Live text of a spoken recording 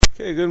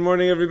Okay, good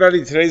morning,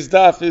 everybody. Today's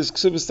daf is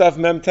Kesubos daf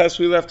Mem Tes.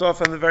 We left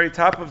off on the very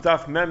top of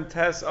daf Mem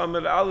Tes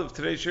Amud Aleph.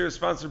 Today's share is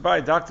sponsored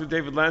by Dr.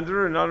 David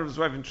Landerer in honor of his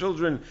wife and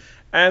children,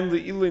 and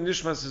Le'ilui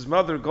Nishmas, his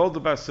mother,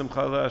 Golda Bas Simcha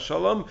Aleh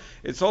Shalom.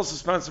 It's also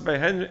sponsored by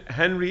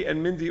Henry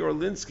and Mindy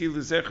Orlinsky,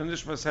 L'zecha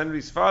Nishmas,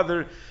 Henry's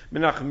father,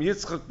 Menachem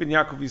Yitzchak ben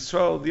Yaakov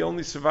Yisrael, the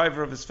only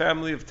survivor of his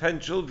family of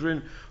 10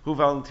 children who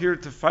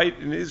volunteered to fight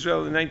in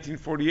Israel in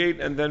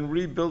 1948 and then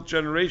rebuilt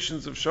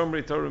generations of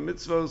Shomrei Torah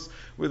mitzvos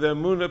with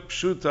Emunah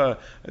Pshuta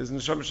as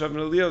Neshama Shavin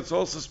Aliyah. It's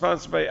also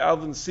sponsored by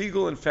Alvin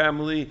Siegel and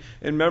family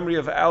in memory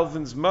of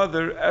Alvin's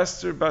mother,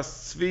 Esther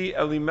Bas Tzvi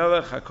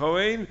Elimelech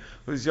HaKohen,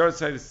 whose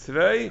yahrzeit is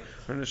today.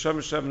 For Neshama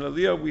Shavin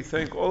Aliyah, we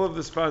thank all of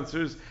the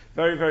sponsors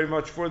very, very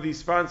much for the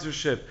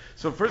sponsorship.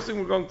 So first thing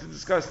we're going to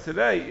discuss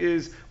today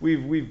is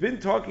we've been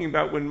talking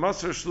about when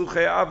Masar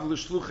Shluchei Av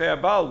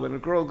L'Shluchei Abal, when a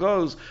girl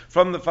goes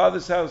from the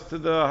father's house to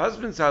the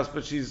husband's house,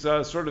 but she's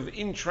sort of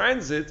in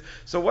transit.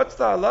 So what's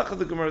the halacha?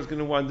 The Gemara is going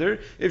to wonder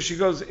if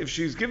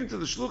she's given to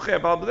the Shluchei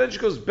Abal, but then she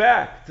goes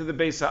back to the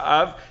Beis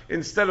Ha'av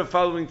instead of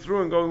following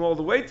through and going all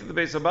the way to the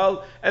Beis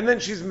Ha'abal, and then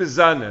she's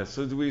mizaneh.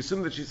 So do we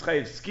assume that she's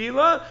chayiv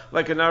skila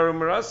like an aru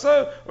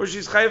marasa, or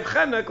she's chayiv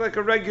chenek like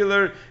a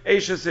regular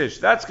eishes ish?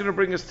 That's going to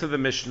bring us to the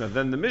Mishnah.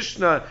 Then the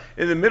Mishnah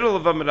in the middle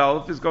of Amud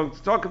Aleph is going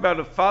to talk about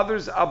a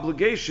father's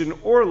obligation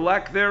or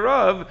lack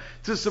thereof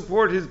to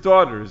support his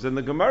daughters. And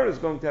the Gemara is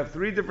going to have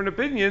three different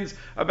opinions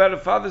about a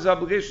father's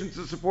obligation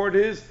to support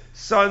his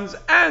sons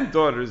and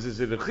daughters.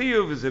 Is it a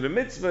chiyuv? Is it a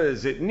mitzvah?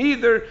 Is it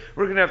neither?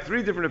 We're going to have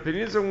three different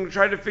opinions, and we're going to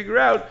try to figure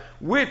out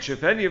which,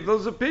 if any of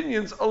those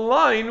opinions,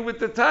 align with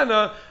the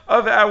Tana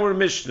of our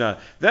Mishnah.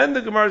 Then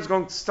the Gemara is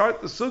going to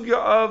start the sugya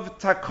of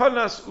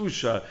takonas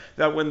usha,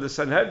 that when the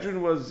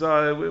Sanhedrin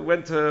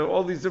went to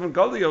all these different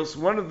galios,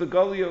 one of the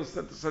galios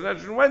that the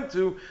Sanhedrin went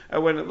to,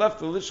 when it left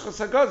the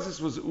Lishchas HaGazis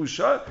was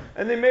usha,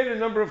 and they made a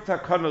number of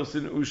takonos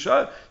in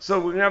usha. So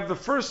we're going to have the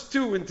first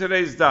two in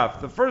today's daf.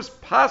 The first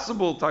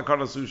possible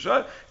takonos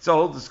usha, it's a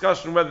whole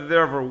discussion whether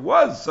there ever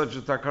was such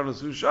a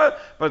takonos usha,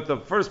 but the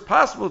first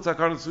possible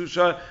takonos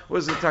usha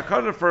was a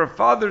takana for a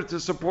father to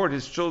support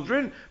his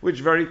children,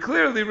 which very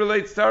clearly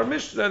relates to our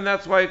Mishnah, and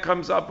that's why it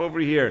comes up over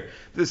here.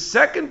 The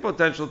second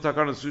potential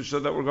takonos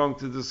usha that we're going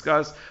to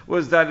discuss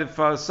was that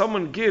if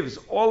someone gives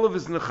all of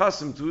his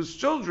nechasim to his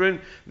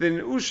children, then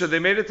usha, they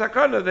made a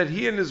takana that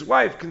he and his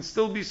wife can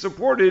still be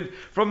supported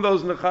from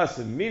those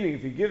nechasim. Meaning,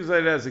 if he gives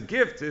it as a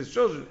gift to his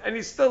children, and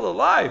he's still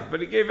alive, but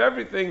he gave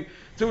everything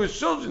to his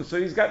children, so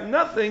he's got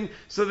nothing,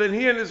 so then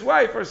he and his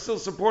wife are still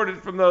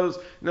supported from those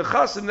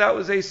nechasim. That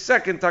was a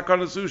second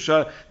takonos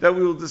usha that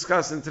we will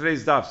discuss in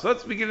today's daf. So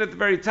let's begin at the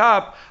very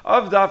top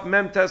of daf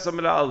Mem Tes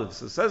Amud Aleph.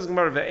 So it says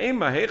Gemara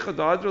ve'ema heicha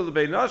da'adra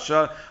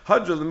l'beinasha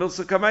hadra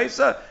l'milsa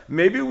kamaisa.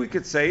 Maybe we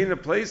could say in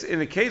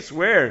a case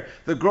where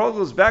the girl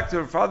goes back to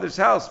her father's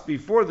house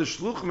before the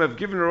shluchim have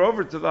given her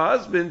over to the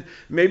husband,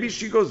 maybe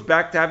she goes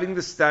back to having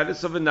the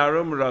status of a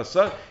nara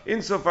marasa,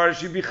 insofar as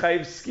she'd be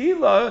chayiv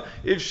skila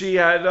if she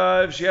had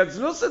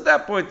znus at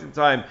that point in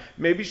time.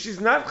 Maybe she's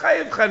not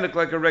chayiv chenek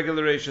like a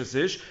regular eishes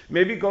ish.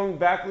 Maybe going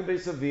back to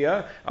Beis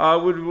Avia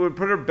would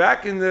put her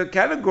back in the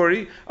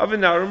category of a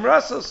nara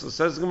marasa. So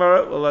says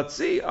Gemara, well, let's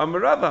see.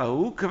 Amarava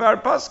hu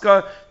kavar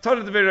paska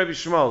Tana Devei Rabbi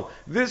Shmuel.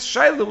 This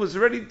shaila was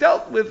already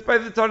dealt with by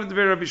the Tana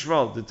Devei Rabbi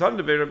Shmuel. The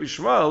Tana Devei Rabbi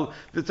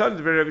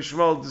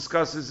Shmuel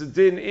discusses a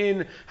din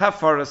in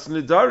Hafaras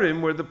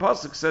Nidarim, where the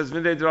pasuk says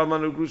V'nei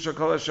Almana Grusha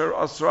Kol Asher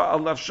Asra Al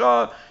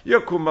Nafsha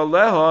Yakum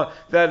Aleha,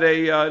 that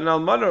an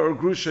almana or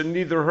grusha,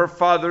 neither her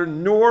father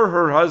nor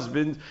her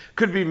husband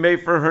could be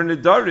made for her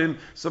nidarim.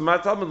 So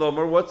Matal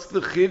Melomar, what's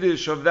the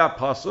chiddush of that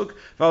pasuk?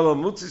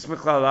 V'alamutzis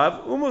Michlal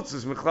Av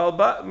Umutzis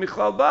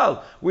Michlal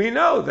Bal. We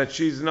know that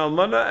she's an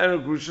almana and a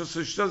grusha,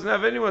 so she doesn't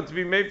have anyone to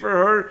be made for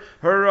her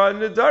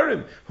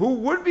nidarim. Who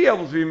would be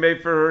able to be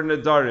made for her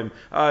nidarim?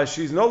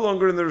 She's no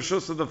longer in the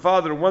rishus of the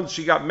father once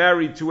she got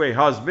married to a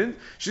husband.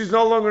 She's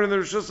no longer in the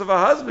rishus of a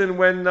husband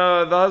when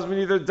the husband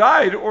either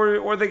died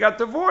or they got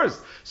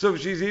divorced. So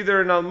if she's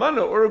either an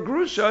almana or a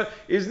grusha,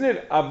 isn't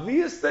it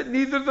obvious that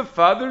neither the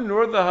father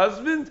nor the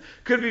husband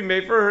could be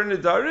made for her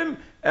nidarim?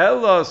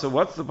 Ella, so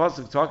what's the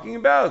pasuk talking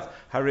about?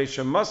 Harei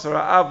shemasar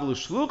ha'av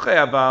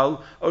l'shluchei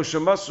abal, o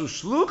shemasu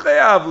shluchei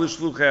av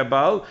l'shluchei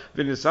abal,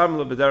 v'nisam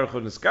l'bederach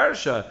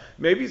u'niskarsha.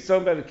 Maybe it's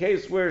talking about a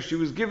case where she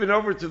was given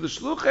over to the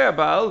shluchei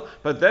abal,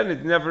 but then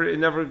it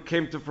never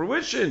came to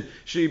fruition.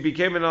 She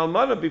became an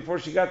almana before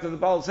she got to the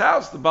Baal's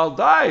house. The Baal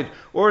died,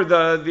 or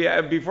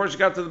before she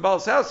got to the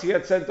Baal's house, he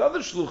had sent other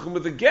shluchim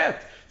with a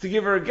get to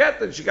give her a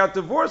get, and she got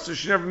divorced, so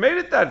she never made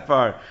it that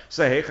far.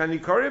 So heichani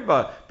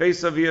kariba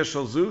beis avia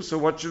shalzu. So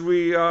what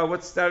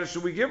status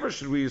should we give her?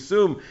 Should we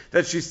assume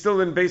that she's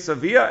still in beis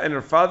avia and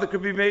her father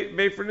could be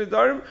made for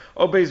nidarim,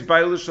 or beis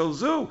bail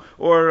shalzu,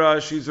 or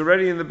she's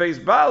already in the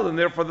beis baal and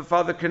therefore the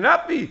father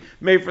cannot be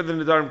made for the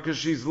nidarim because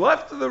she's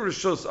left to the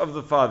rishus of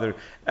the father?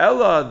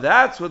 Ella,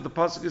 that's what the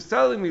pasuk is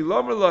telling me.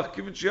 Lomer lach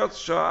kivut sheyotz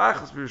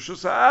sha'achas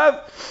b'rishus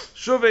ha'av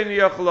shuvei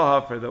niyach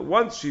lahafer. That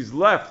once she's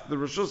left the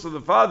rishus of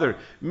the father,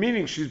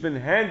 meaning she she's been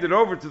handed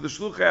over to the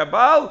Shluchei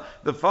Abal,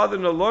 the father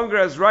no longer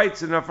has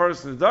rights in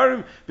Hafaras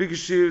Nedarim, because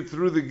she,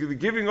 through the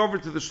giving over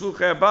to the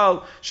Shluchei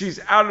Abal,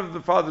 she's out of the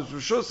father's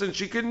Rishus, and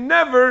she can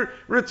never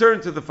return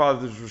to the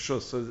father's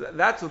Rishus. So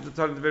that's what the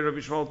Tanna Devei Rabbi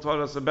Shmuel taught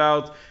us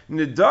about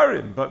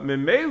Nedarim. But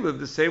Memela,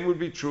 the same would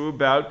be true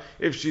about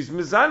if she's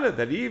Mizana,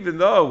 that even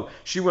though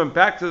she went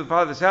back to the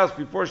father's house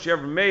before she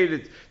ever made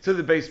it to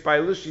the base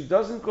Bailis, she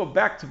doesn't go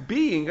back to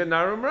being a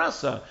Naram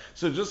Rasa.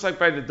 So just like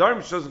by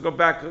Nedarim, she doesn't go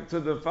back to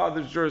the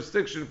father's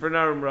jurisdiction for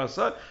Naram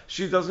Rasa,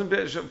 she doesn't be,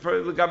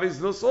 for Lagabe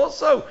Znus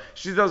also,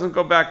 she doesn't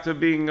go back to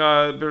being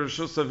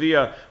Bereshus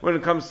Aviyah when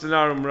it comes to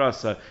Naram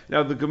Rasa.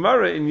 Now the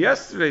Gemara in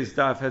yesterday's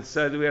daf had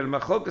said we had a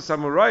Machlokas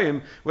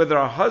Amoraim whether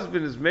her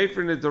husband is made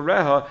for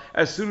Nidareha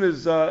as soon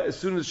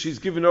as she's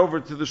given over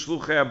to the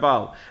Shluchei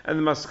Abal. And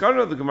the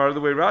Maskana of the Gemara, the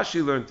way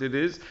Rashi learned it,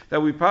 is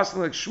that we pass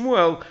like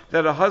Shmuel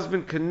that a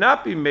husband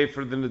cannot be made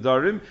for the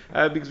Nidarim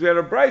because we had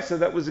a brisa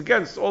that was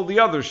against all the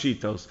other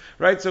shitos,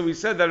 right? So we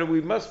said that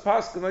we must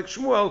pass like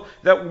Shmuel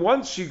that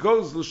once she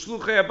goes to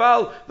Shluchei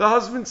Abal, the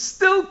husband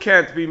still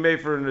can't be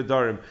made for a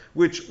Nidarim,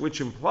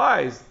 which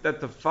implies that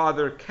the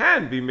father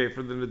can be made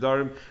for the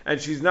Nidarim, and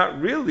she's not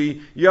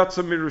really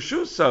Yatsa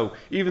Mirushuso,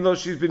 even though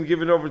she's been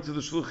given over to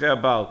the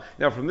Shluchei Abal.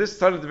 Now from this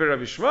Tanna Devei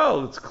Rabbi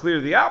Shmuel, it's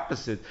clear the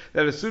opposite,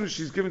 that as soon as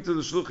she's given to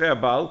the Shluchei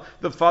Abal,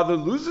 the father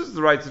loses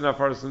the right to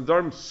Nafaras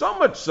Nidarim, so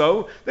much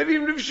so that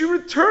even if she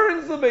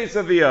returns the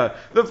Beis Aviyah,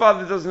 the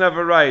father doesn't have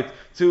a right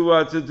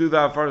to do the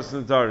Hafaras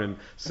Nidarim.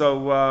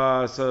 So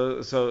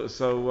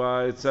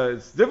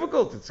it's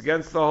difficult. It's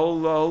against the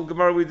whole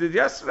Gemara we did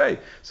yesterday.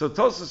 So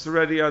Tosas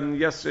already on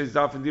yesterday's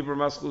Daf and Dibur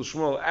Maskul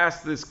Shmuel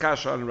asked this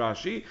kasha on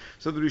Rashi.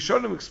 So the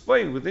Rishonim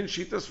explained within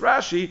Shitas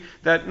Rashi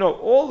that no,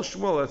 all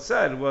Shmuel had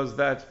said was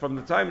that from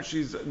the time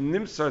she's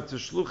Nimsar to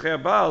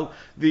Shluchei Abal,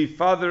 the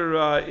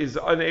father is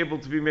unable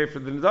to be made for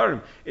the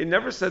Nidarim. It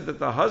never said that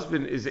the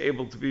husband is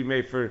able to be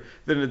made for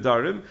the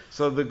Nidarim.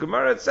 So the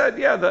Gemara had said,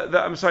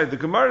 the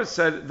Gemara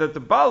said that the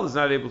Baal is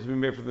not able to be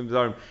made for the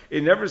Nidarim.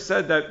 It never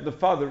said that the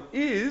father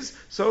is,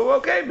 so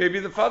okay, maybe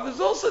the father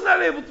is also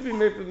not able to be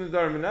made for the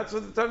Nidarim. And that's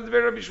what the Tanna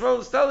Devei Rabbi Shmuel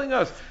is telling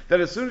us,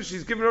 that as soon as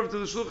she's given over to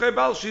the Shluchei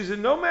Baal, she's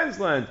in no man's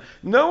land.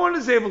 No one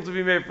is able to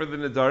be made for the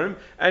Nidarim.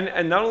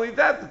 And not only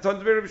that, the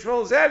Tanna Devei Rabbi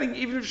Shmuel is adding,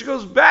 even if she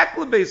goes back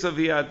L'Beis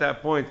Aviyah at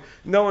that point,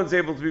 no one's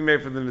able to be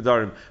made for the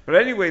Nidarim. But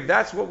anyway,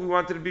 that's what we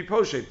wanted to be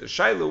poshet. The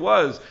Shaila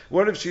was,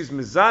 what if she's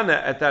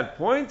Mizana at that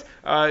point?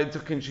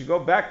 Can she go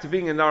back to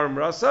being a Naram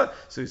Rasa?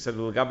 So he said,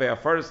 L'gabe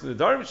Afaris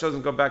Nidarim, she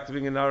doesn't go back to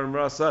being a Naram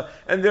Rasa,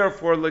 and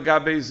therefore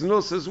L'gabe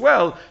Znus as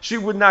well, she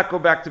would not go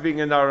back to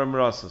being a Naram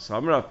Rasa. So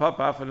Amrav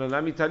Papa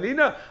Afananami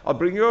Tanina, I'll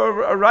bring you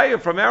a raya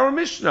from our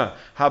Mishnah.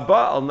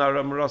 Haba al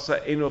Naram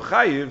Rasa Eno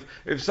Chayiv.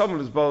 If someone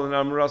is bal in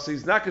Naram Rasa,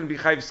 he's not going to be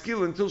Chayiv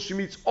Skil until she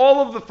meets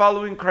all of the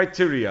following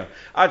criteria.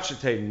 Ad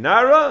Shetei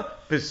Nara,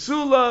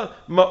 Pesula,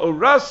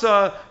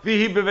 Ma'urasa,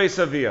 Vihi Beveis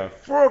Aviyah.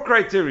 4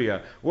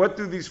 criteria. What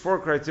do these 4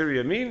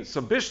 criteria mean?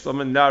 So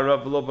Bishlam and Nara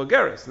v'lo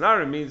Bogeres.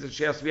 Nara means that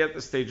she has to be at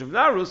the stage of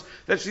Narus,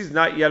 that she's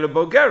not yet a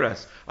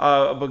Bogeres.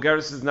 A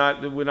Bogeres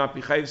would not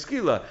be Chayiv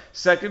Skila.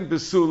 Second,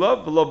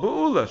 Besula v'lo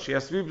Be'ula. She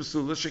has to be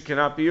Besula, she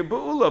cannot be a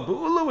Be'ula.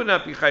 Be'ula would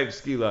not be Chayiv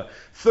Skila.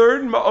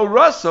 Third,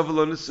 Ma'urasa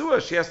v'lo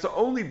Nesua. She has to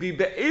only be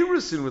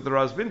Be'erusin with her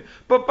husband,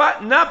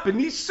 but not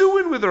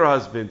Benisuin with her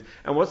husband.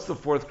 And what's the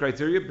 4th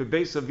criteria?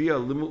 Bebeis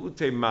Aviyah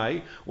Limu'ut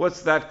Mai.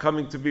 What's that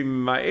coming to be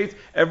Ma'et?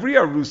 Every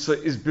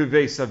Arusa is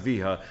Beveis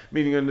Aviha,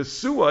 meaning a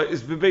Nesua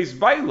is Beveis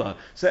Baila.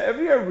 So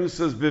every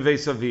Arusa is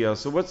Beveis Aviha.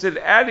 So what's it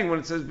adding when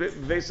it says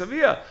Beveis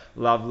Aviha?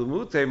 Lav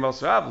Lemute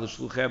Masrav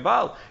L'Shluchei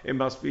Abal. It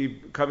must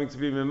be coming to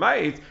be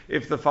Ma'et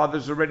if the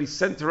father's already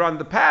sent her on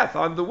the path,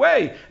 on the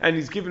way, and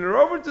he's given her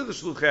over to the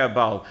Shluchei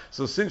Abal.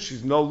 So since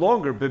she's no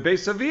longer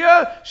Beveis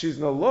Aviha, she's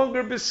no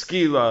longer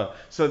Beskila.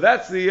 So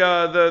that's the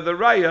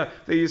raya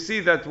that you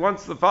see that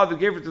once the father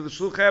gave her to the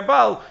Shluchei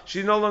Abal,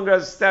 she no longer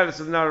has the status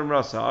of Naram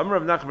Rasa. Amr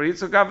of Nachbar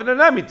Yitzchak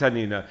Avinanami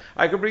Tanina.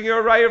 I could bring you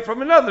a raya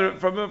from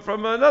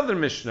another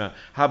Mishnah.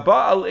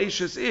 Haba al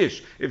Eishes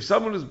Ish. If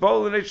someone is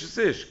bol in Eishes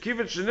Ish,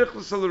 Kivet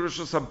Shenichlas al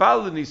Rishos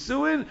Habal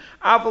Nisuin,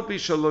 Aval Pi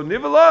Shalom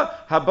Nivala,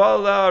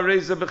 Habal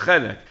Reza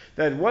Bechenek.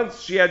 That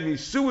once she had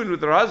nisuin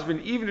with her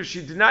husband, even if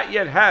she did not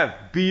yet have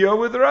bia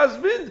with her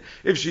husband,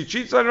 if she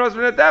cheats on her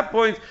husband at that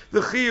point,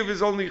 the chiyuv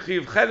is only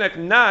chiyuv chenek,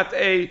 not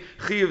a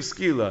chiyuv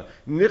skila.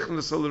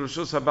 Nichnas al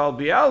rishus habal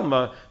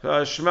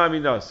bialma shema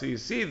mina. So you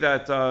see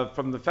that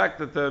from the fact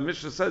that the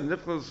Mishnah said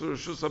nichnas al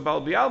rishus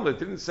habal bialma, it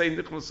didn't say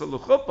nichnas al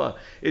chuppah.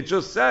 It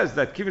just says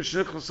that kivin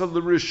nichnas al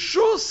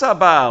rishus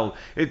habal.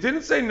 It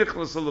didn't say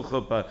nichnas al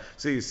chuppah.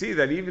 So you see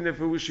that even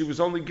if she was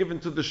only given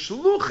to the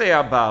shluchei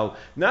habal,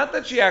 not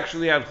that she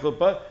actually had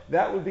chuppah,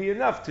 that would be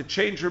enough to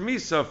change her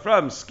misa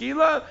from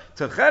skila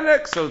to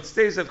chenek, so it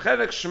stays at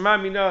chenek shema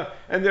mina,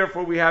 and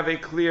therefore we have a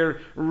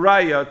clear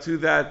raya to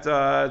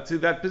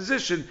that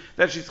position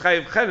that she's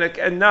chayiv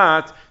chenek and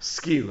not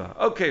skila.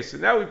 Okay, so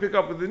now we pick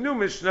up with the new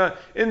Mishnah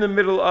in the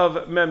middle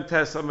of Mem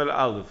Tes Amud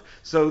Aleph.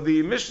 So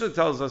the Mishnah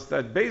tells us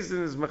that Beis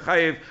Din is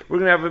mechayiv. We're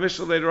going to have a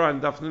Mishnah later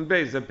on, Daf Nun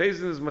Beis, that Beis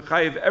Din is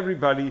mechayiv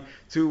everybody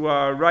to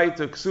write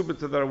a ksuba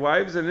to their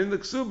wives, and in the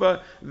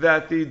ksuba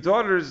that the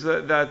daughters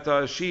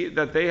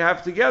that they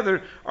have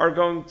together are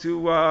going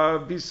to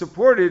be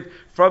supported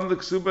from the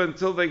ksuba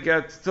until they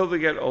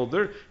get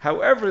older.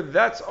 However,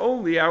 that's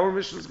only, our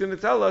Mishnah is going to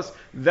tell us,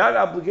 that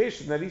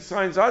obligation that he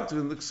signs onto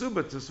in the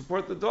ksuba to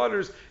support the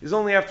daughters is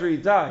only after he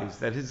dies,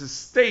 that his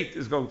estate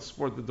is going to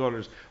support the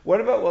daughters. What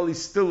about while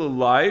he's still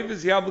alive?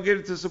 Is he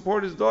obligated to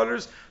support his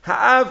daughters?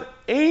 Ha'av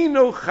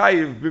eino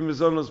chayiv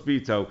b'mizonos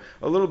bito.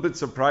 A little bit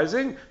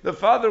surprising. The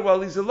father,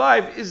 while he's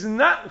alive, is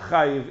not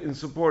chayiv in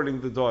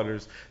supporting the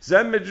daughters.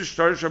 Zem medrash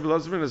Tarish Rabbi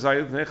Elazar ben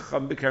Azariah b'nei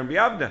Chacham b'Keren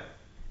B'Yavneh.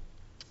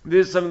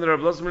 This is something that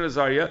Rabbi Elazar ben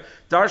Azariah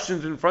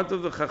darshaned in front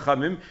of the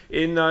Chachamim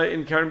in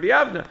Keren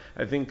B'Yavneh.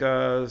 I think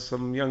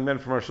some young men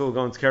from our shul are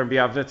going to Keren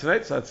B'Yavneh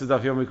tonight, so that's a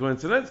daf yomi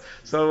coincidence.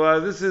 So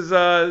this is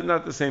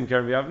not the same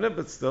Keren B'Yavneh,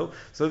 but still.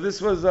 So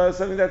this was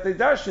something that they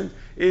darshaned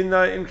in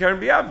Keren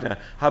B'Yavneh.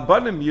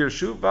 Habanim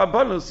yirshu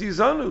v'habanos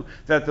yizonu,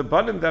 that the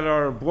banim that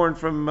are born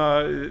from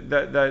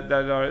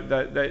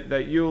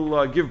that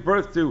you'll give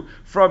birth to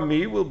from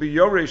me will be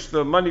yoresh,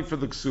 the money for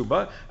the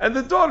ksuba, and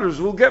the daughters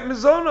will get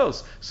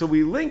mizonos. So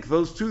we link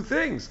those two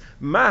things.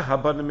 Ma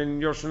habanim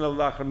in yorshin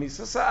al-lachar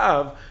misa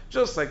sa'av,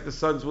 just like the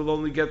sons will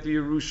only get the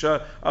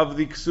Yerusha of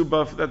the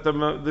ksuba that the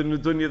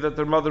nedunya that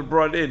their mother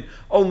brought in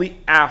only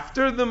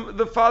after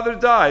the father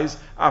dies.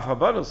 Af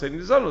habanos and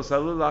mizonos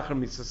al-lachar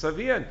misa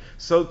savien.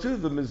 So too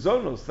the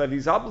mizonos that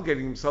he's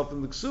obligating himself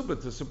in the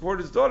ksuba to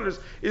support his daughters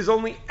is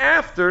only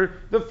after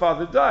the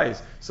father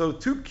dies. So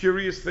two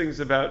curious things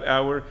about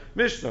our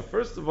Mishnah.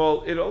 First of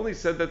all, it only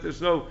said that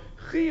there's no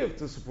chiyuv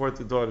to support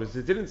the daughters.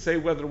 It didn't say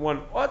whether one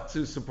ought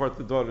to support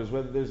the daughters,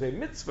 whether there's a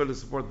mitzvah to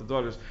support the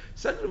daughters.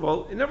 Second of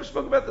all, it never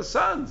spoke about the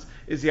sons.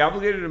 Is he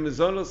obligated to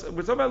mizonos?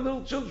 We're talking about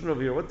little children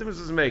over here. What difference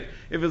does it make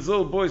if it's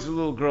little boys or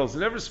little girls? It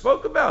never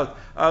spoke about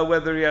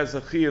whether he has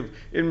a chiyuv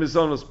in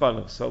mizonos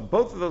banos. So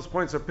both of those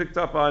points are picked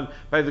up on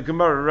by the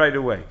Gemara right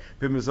away.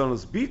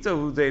 B'mizonos bita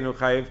hu deinu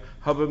chayiv,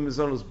 haba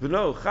mizonos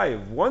b'no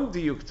chayiv. One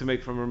diuk to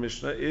make from our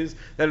Mishnah is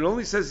that it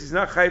only says he's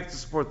not chayiv to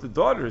support the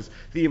daughters.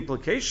 The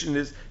implication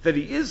is that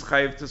he is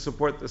chayiv to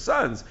support the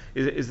sons.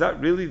 Is that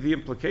really the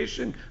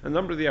implication? A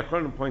number of the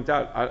Achronim point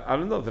out, I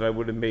don't know that I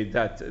would have made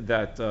that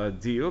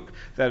diuk,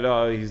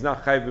 that he's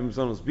not chayiv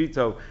b'mizonos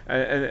bito,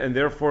 and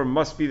therefore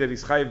must be that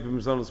he's chayiv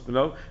b'mizonos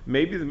b'no.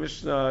 Maybe the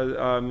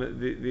Mishnah,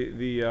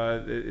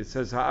 it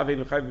says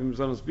ha'avenu chayiv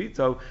b'mizonos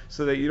bito,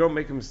 so that you don't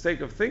make a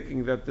mistake of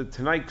thinking that the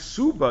Tanai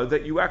Ksuba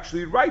that you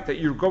actually write, that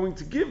you're going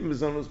to give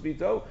mizonos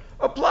bito,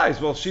 applies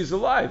while she's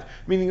alive.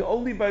 Meaning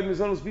only by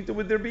mizonos bita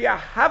would there be a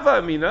hava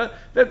amina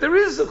that there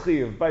is a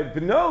chiyuv. By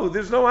b'no,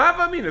 there's no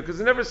hava amina,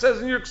 because it never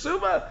says in your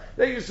ksuba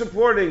that you're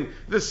supporting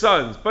the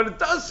sons. But it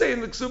does say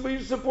in the ksuba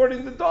you're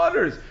supporting the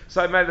daughters.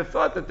 So I might have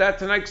thought that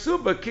Tanai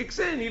ksuba kicks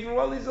in even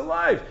while he's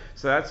alive.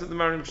 So that's what the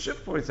Marim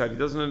Shif points out. He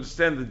doesn't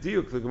understand the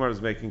diuk the Gemara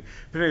is making.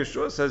 Pnei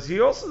Yeshua says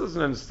he also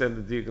doesn't understand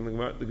the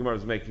diuk the Gemara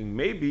is making.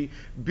 Maybe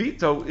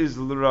bito is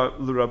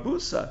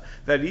l'rabusa,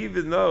 that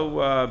even though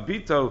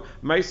bito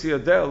maisi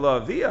adel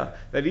avia,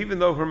 that even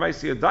though her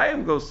maisi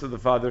adayim goes to the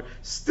father,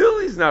 still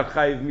he's not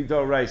chayiv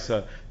mido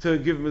raisa to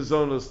give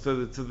mizonos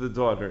to the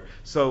daughter.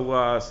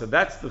 So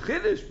that's the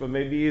chiddush. But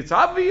maybe it's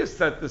obvious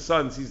that the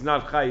sons he's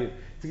not chayiv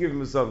to give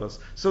him mizonos.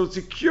 So it's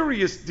a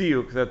curious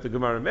diuk that the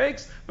Gemara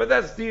makes, but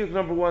that's diuk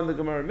number one the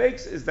Gemara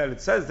makes, is that it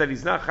says that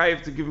he's not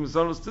chayiv to give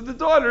mizonos to the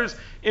daughters,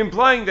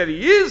 implying that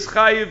he is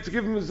chayiv to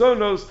give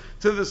mizonos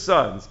to the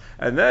sons.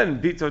 And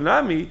then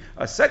bitonami,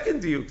 a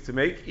second diuk to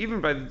make, even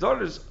by the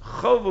daughters,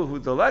 chovahu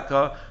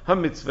daleka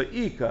hamitzvah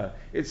ika.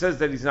 It says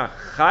that he's not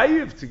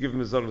chayiv to give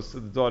mizonos to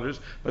the daughters,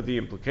 but the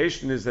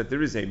implication is that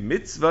there is a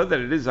mitzvah,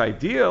 that it is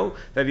ideal,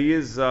 that he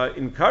is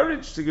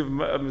encouraged to give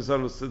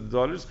mizonos to the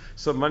daughters.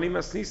 So mani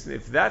masnisin.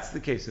 If that's the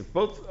case, if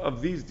both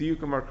of these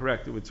diukim are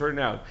correct, it would turn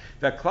out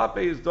that klape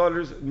his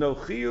daughters no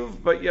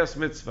chiyuv, but yes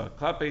mitzvah.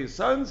 Klape his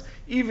sons,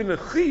 even a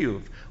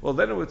chiyuv. Well,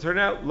 then it would turn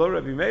out lo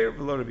Rabbi Meir,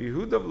 lo Rabbi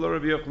Yehuda, lo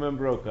Rabbi Yochanan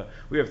Baroka.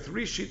 We have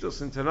three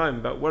shitos in Tanaim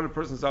about what a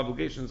person's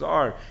obligations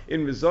are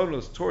in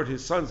mizonos toward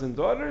his sons and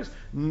daughters.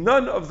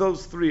 None of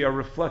those three are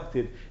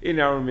reflected in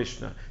our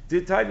Mishnah.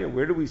 Tanya,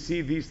 where do we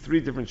see these three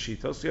different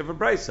shitos? We have a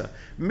brisa.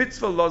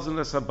 Mitzvah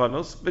lozanas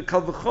habanos,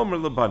 v'kal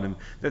v'chomer lebanim.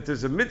 That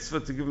there's a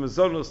mitzvah to give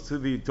mizonos to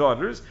the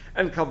daughters,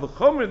 and kal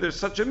v'chomer, there's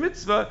such a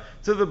mitzvah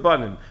to the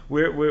banim.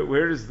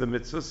 Where is the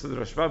mitzvah? So the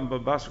Rashbam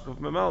Babashukov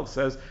Memal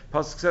says,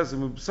 Pasuk says,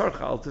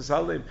 al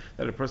tisalim,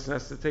 that a person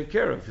has to take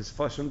care of his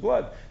flesh and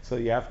blood. So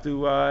you have to,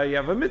 you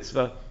have a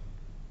mitzvah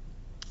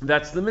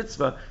That's the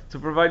mitzvah to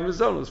provide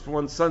mazonos for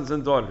one's sons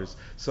and daughters.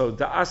 So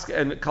the ask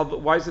and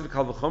why is it a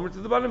kal v'chomer to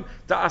the bottom?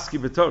 The aski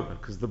b'torah,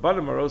 because the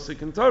bottom are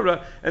osik in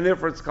Torah, and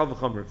therefore it's kal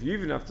v'chomer. If you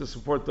even have to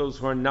support those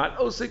who are not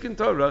osik in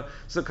Torah,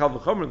 so kal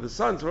v'chomer, the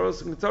sons who are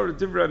osik in Torah,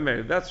 divrei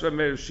Meir. That's Reb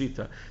Meir's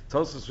shita.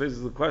 Tosfos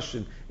raises the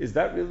question: is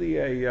that really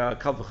a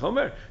kal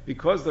v'chomer?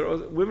 Because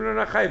women are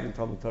not chayiv in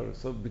Talmud Torah.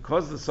 So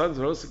because the sons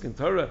are osik in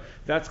Torah,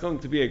 that's going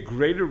to be a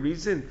greater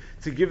reason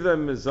to give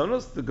them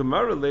mazonos. The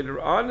Gemara later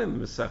on in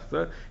the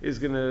Masechta is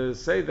going to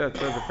say that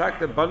the fact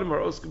that Banim are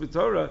Oska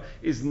b'Torah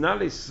is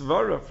not a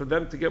svara for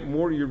them to get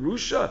more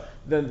Yerusha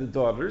than the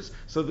daughters.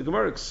 So the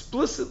Gemara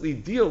explicitly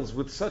deals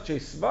with such a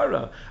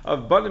svara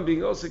of Banim being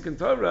Osik in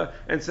Torah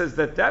and says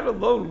that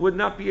alone would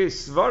not be a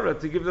svara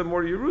to give them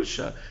more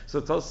Yerusha. So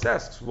Tos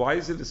asks, why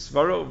is it a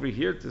svara over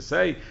here to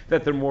say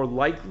that they're more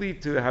likely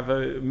to have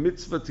a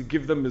mitzvah to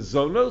give them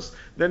mazonos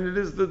than it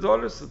is the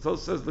daughters? So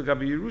Tos says, the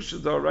Gabi Yerusha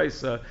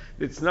Da'araisa,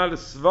 it's not a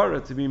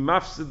svara to be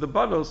mafsid the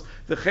banos,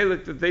 the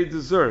chelik that they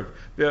deserve,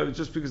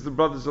 just because the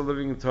brothers are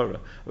living in Torah,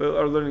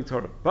 are learning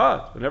Torah.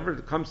 But whenever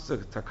it comes to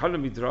takana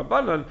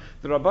midrabanan,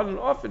 the Rabbanan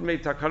often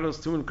made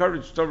takanos to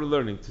encourage Torah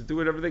learning, to do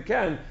whatever they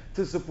can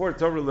to support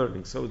Torah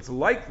learning. So it's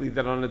likely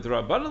that on a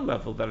Drabanan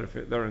level, that if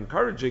they're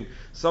encouraging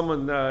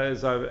someone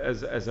as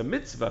a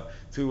mitzvah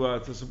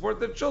to support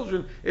their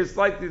children, it's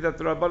likely that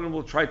the Rabbanan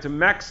will try to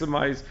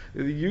maximize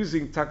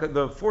using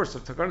the force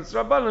of Takanas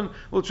Rabbanan,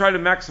 will try to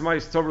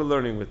maximize Torah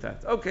learning with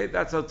that. Okay,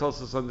 that's how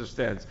Tosfos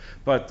understands.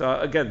 But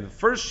again, the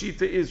first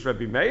shita is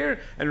Rabbi Meir,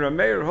 and Rabbi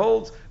Meir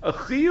holds a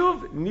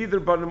chiyuv, neither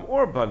banim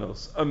or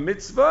banos. A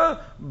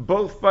mitzvah,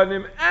 both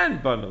banim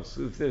and banos.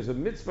 If there's a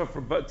mitzvah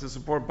to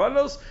support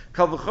banos,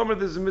 kal v'chomer,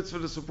 there's a mitzvah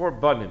to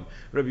support banim.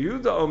 Rabbi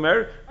Yehuda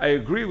Omer, I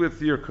agree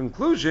with your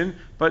conclusion,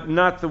 but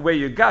not the way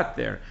you got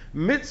there.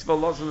 Mitzvah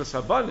lozanas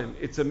habanim.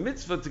 It's a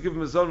mitzvah to give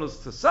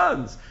mazonos to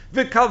sons.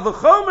 V'kal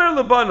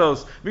v'chomer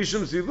lebanos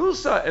mishum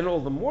zilusa, and all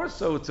the more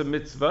so, it's a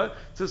mitzvah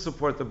to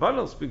support the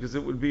banos, because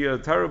it would be a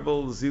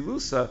terrible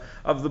zilusa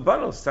of the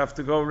banos to have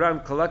to go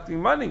around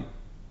collecting money.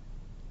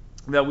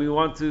 That we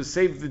want to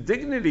save the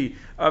dignity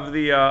of the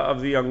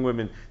young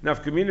women.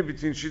 Nafkamina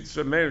between Shitz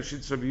Rabbi Meir and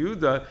Shitz Rabbi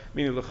Yehuda,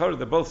 meaning L'chara,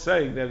 they're both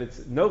saying that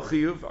it's no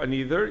chiyuv on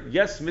either,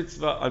 yes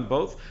mitzvah on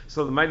both.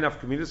 So the my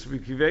nafkamina,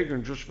 Rabbi Kiveger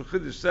and Josh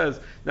Mechidish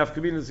says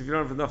nafkamina is if you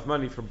don't have enough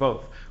money for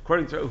both.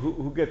 According to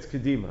who gets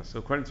kedima. So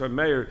according to Rabbi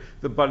Meir,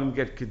 the banim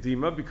get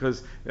kedima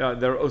because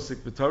they're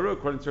osik b'Torah.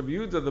 According to Rabbi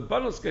Yehuda, the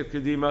banos get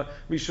kedima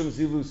mishum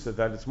zilusa.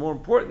 That it's more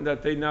important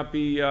that they not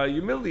be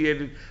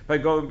humiliated by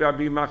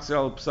being machzir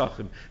al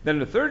psachim. Then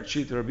the third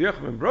sheet, Rabbi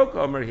Yochanan Broka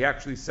Omer, he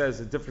actually says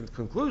a different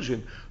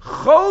conclusion.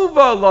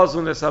 Chova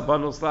lazunes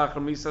habanos lachar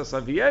misas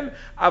avien,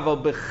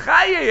 aval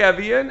b'chaye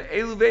avien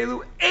elu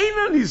ve'elu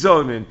einon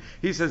nizonin.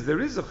 He says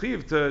there is a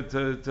chiv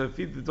to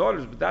feed the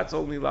daughters, but that's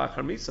only lachar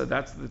misa.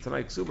 That's the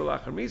Tanai Ksuba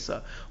lachar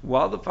misa.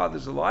 While the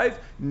father's alive,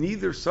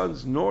 neither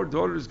sons nor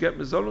daughters get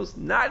mazonos,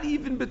 not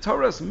even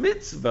b'Torah's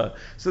mitzvah.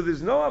 So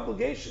there's no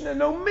obligation and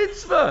no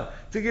mitzvah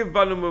to give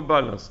banim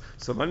u'banos.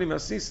 So mani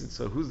masnisin.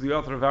 So who's the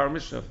author of our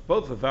Mishnah?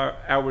 Both of our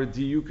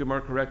diyukim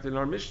are correct in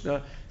our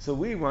Mishnah. So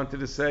we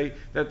wanted to say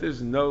that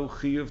there's no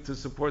chiyuv to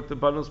support the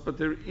banos, but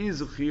there is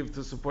a chiyuv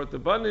to support the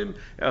banim,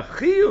 a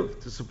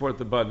chiyuv to support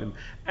the banim,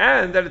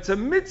 and that it's a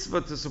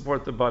mitzvah to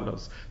support the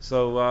banos.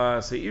 So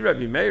say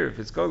Rabbi Meir, if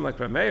it's going like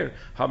Rabbi Meir,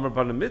 Hamar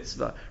banim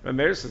mitzvah. Rabbi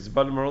Meir says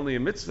banim are only a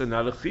mitzvah,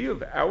 not a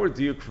chiyuv. Our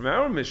diuk from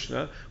our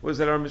Mishnah was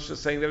that our Mishnah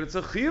saying that it's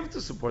a chiyuv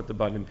to support the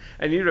banim,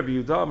 and Rabbi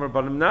Yehuda Hamar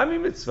banim nami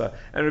mitzvah,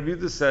 and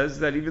Rabbi Yehuda says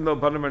that even though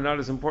banim are not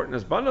as important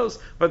as banos,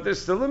 but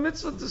there's still a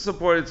mitzvah to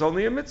support. It's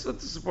only a mitzvah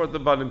to support the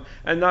banim,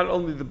 and not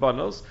only the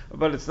banos,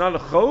 but it's not a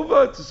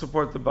chova to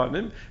support the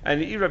banim.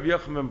 And Rabbi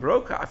Yochanan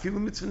Broka, afilu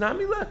mitzvah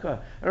nami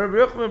leka. And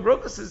Rabbi Yochanan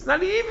Broka says it's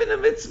not even a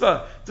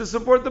mitzvah to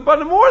support the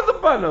banim or the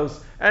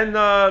banos. And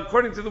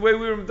according to the way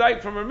we were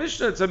medayik from our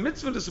Mishnah, it's a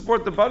mitzvah to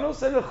support the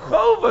banos and a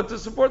chova to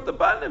support the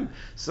banim.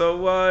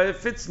 So it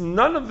fits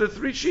none of the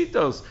three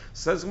shitos.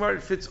 Says Gemara,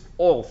 it fits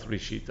all three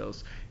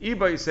shitos.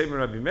 Iba Yisem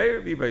Rabbi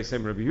Meir, Iba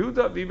Yisem Rabbi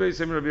Yehuda, Iba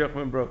Yisem Rabbi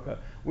Yochanan Broka.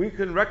 We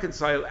can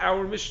reconcile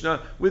our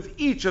Mishnah with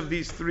each of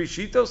these three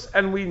shitos,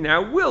 and we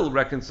now will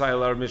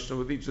reconcile our Mishnah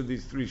with each of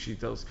these three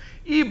shitos.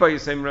 Iba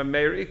Yisem Rabbi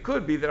Meir, it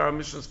could be that our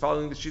Mishnah is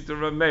following the shita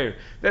of Rabbi Meir,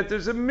 that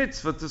there's a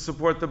mitzvah to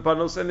support the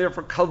banos, and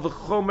therefore kal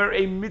v'chomer,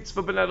 a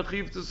mitzvah ben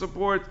achiv to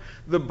support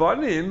the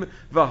banim,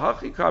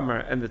 v'hachi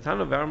kamer. And the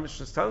Tana of our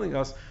Mishnah is telling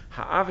us,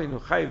 ha'avenu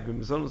chayiv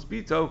b'mizonos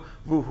bito,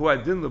 v'hu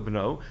adin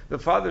lebno. The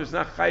father is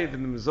not chayiv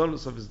in the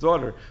mizonos of his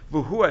daughter,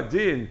 v'hu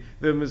adin,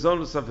 the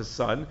mizonos of his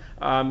son.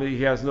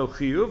 He has no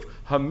chiyuv.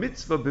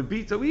 Ha-mitzvah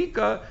b'bito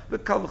ika, the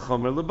kal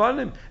v'chomer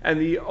lebanim. And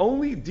the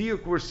only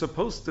diuk we're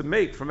supposed to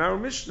make from our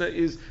Mishnah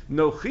is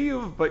no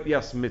chiyuv, but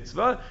yes,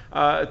 mitzvah,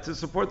 to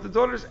support the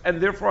daughters, and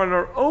therefore on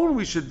our own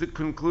we should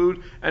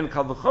conclude, and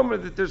kal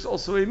v'chomer, that there's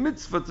also a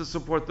mitzvah to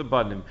support the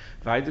banim.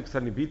 V'ayduk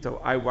tani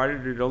bito. Why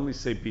did it only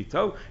say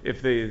bito?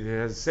 If it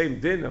has the same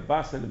din, a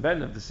bas and a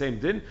ben have the same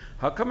din,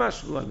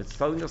 hakamash. It's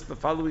telling us the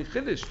following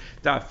chiddush: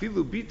 da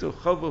afilu bito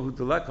chova hu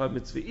deleka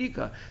mitzvah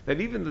ika.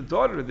 That even the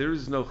daughter there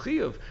is no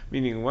chiyuv. Meaning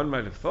Meaning, one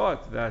might have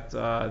thought that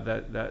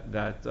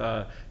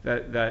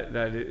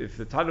if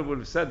the Tana would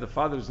have said the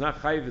father is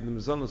not chayiv in the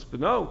mezonos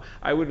beno,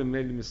 I would have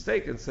made a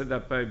mistake and said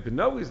that by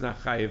beno he's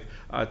not chayiv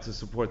to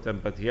support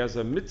them, but he has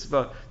a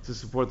mitzvah to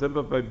support them.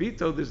 But by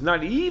bito there's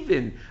not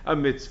even a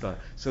mitzvah.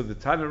 So the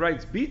Tana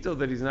writes bito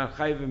that he's not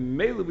chayiv, and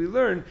mele we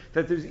learn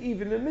that there's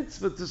even a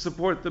mitzvah to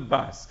support the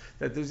bas,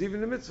 that there's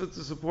even a mitzvah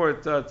to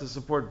support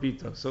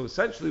bito. So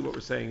essentially, what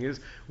we're saying is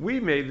we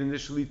made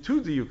initially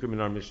two diyukim in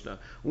our Mishnah.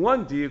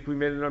 One diyuk we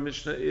made in our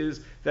Mishnah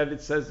is that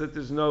it says that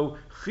there's no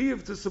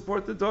chiyuv to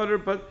support the daughter,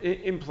 but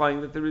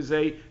implying that there is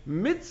a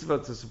mitzvah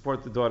to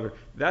support the daughter.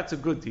 That's a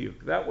good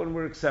diyuk. That one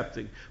we're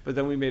accepting. But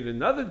then we made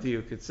another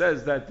diyuk. It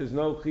says that there's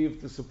no chiyuv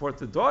to support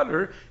the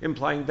daughter,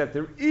 implying that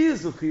there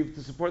is a chiyuv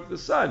to support the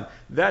son.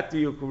 That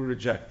diyuk we're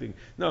rejecting.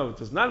 No, it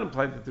does not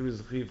imply that there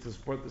is a chiyuv to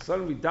support the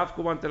son. We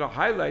dafka wanted to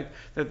highlight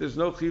that there's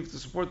no chiyuv to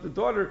support the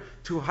daughter,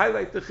 to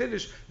highlight the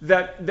chiddush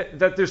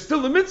that there's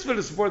still a mitzvah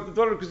to support the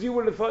daughter, because you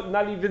would have thought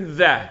not even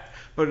that.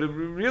 But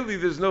really,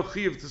 there's no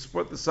chiyuv to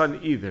support the son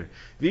either.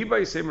 The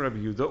Ibai Same Rabbi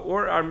Yehuda,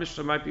 or our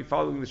Mishnah might be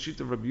following the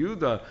sheet of Rabbi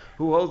Yehuda,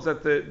 who holds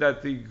that the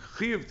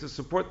chiyuv to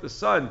support the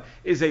son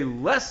is a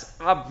less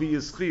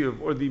obvious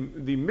chiyuv, or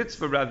the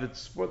mitzvah rather to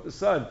support the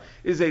son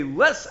is a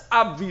less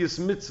obvious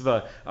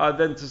mitzvah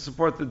than to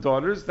support the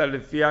daughters. That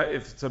if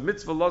it's a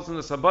mitzvah lozan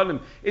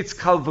sabanim, it's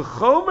kal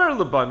v'chomer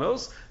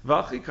lebanos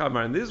v'achi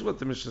kamar. And this is what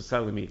the Mishnah is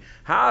telling me.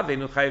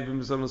 Ha'avenu chayiv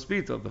b'mizonos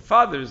bito. The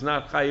father is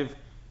not chayiv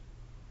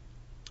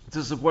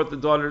to support the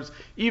daughters,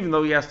 even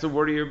though he has to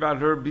worry about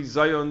her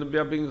bizayon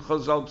being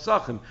chazal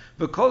psachim,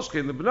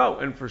 v'kolshkein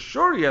lebno, and for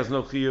sure he has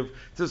no chiyuv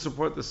to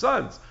support the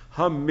sons.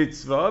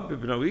 Ha-mitzvah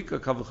b'bnoika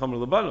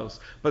kav'chomer lebanos.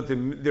 But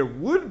there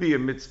would be a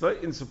mitzvah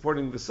in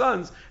supporting the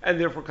sons, and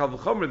therefore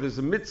kav'chomer, there's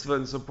a mitzvah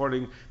in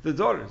supporting the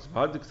daughters.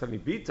 V'haduktani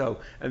bito,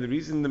 and the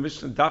reason the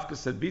Mishnah dafka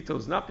said bito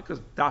is not because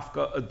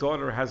dafka a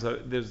daughter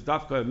there's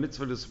dafka a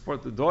mitzvah to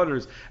support the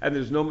daughters, and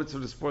there's no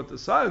mitzvah to support the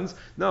sons.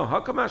 No,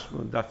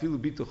 hakamashmon dafilu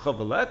bito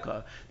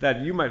chavaleka,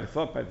 that you might have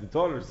thought by the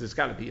daughters there's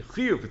got to be a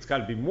chiyuv, it's got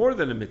to be more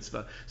than a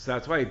mitzvah. So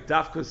that's why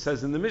dafka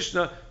says in the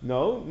Mishnah,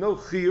 no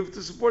chiyuv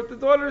to support the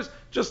daughters,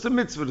 just a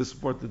mitzvah to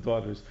support the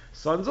daughters.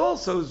 Sons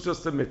also is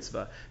just a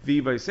mitzvah.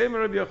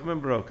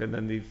 And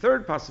then the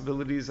third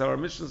possibility is our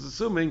Mishnah is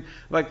assuming,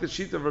 like the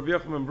sheet of Rabbi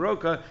Yochanan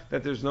Baroka,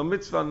 that there's no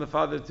mitzvah on the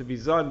father to be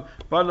zan,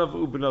 banav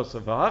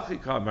ubenosav,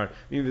 v'hachi kamar,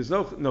 meaning there's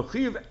no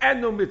chiyuv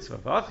and no mitzvah.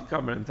 V'hachi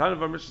kamar, and Tanav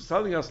our Mishnah is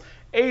telling us,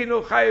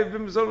 Eino chayiv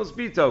b'mizonos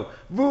bito,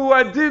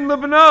 v'uadin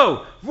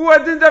lebeno,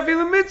 v'uadin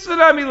davilu mitzvah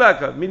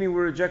damileka. Meaning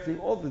we're rejecting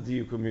all the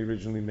diyukim we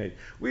originally made.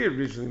 We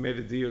originally made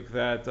a diyuk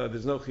that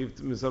there's no chiyuv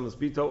to mizonos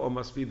bito, or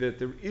must be that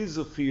there is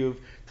a chiyuv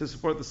to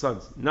support the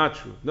sons. Not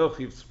true. No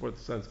chiyuv to support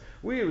the sons.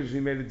 We originally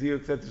made a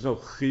diyuk that there's no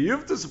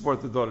chiyuv to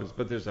support the daughters,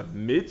 but there's a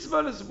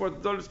mitzvah to support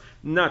the daughters.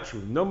 Not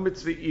true. No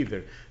mitzvah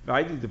either.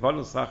 Why then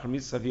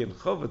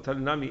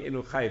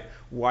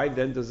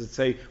does it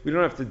say, we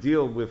don't have to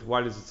deal with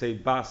why does it say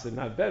bas and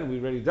not ben, we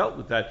already dealt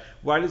with that.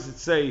 Why does it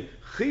say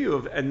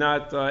chiyuv and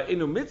not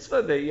inu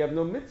mitzvah, that you have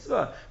no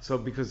mitzvah? So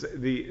because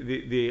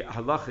the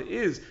halacha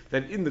is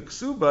that in the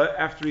ksuba,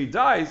 after he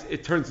dies,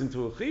 it turns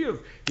into a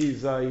chiyuv. He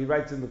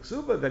writes in the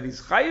ksuba that he's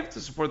chayiv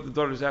to support the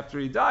daughters after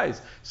he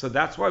dies. So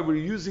that's why we're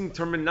using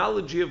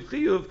terminology of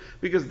chiyuv,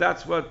 because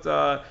that's what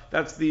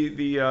that's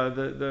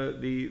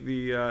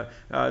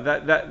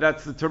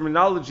that's the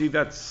terminology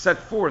that's set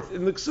forth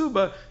in the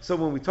ksuba. So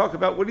when we talk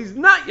about what he's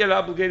not yet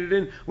obligated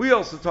in, we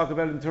also talk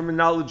about in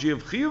terminology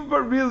of chiyuv,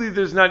 but really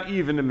there's not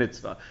even a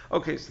mitzvah.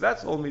 Okay, so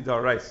that's only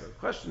daraisa. The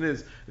question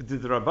is,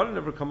 did the Rabbanan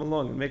ever come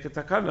along and make a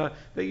takana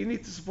that you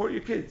need to support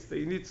your kids, that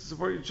you need to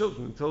support your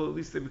children until at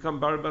least they become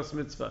barabas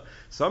mitzvah?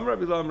 Some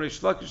Rabbi Laam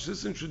Reish Lakish,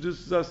 this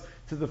introduces us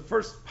to the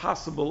first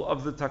possible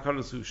of the takana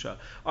susha.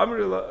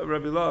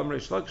 Rabbi Laam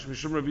Reish Lakish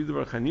Mishum Rabbi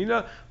Bar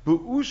Chanina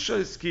bu'usha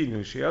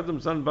iskinu she'adam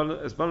zan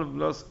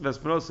esbanav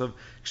vesbanosav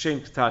kshem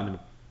ktanim.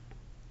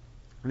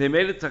 They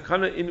made a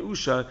takana in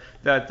Usha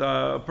that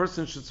a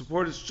person should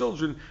support his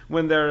children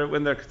when they're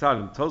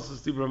ketanim.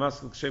 Tosas Dibra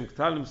Maskal Kshem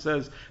Ketanim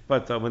says,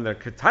 but when they're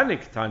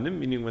ketanim,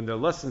 meaning when they're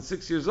less than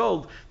 6 years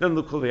old, then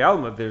Lukuli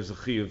Alma, there's a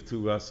chiyuv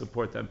to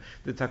support them.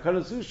 The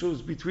takana Usha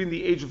was between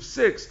the age of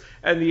 6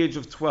 and the age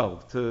of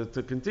 12,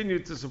 to continue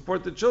to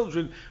support the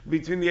children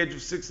between the age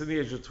of 6 and the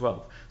age of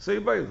 12. So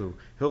Yibaylu,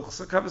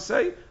 Hilchsa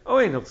Kavasei,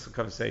 Oin Hilchsa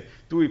Kavasei.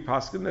 Do we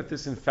paskin that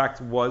this in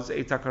fact was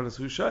a takana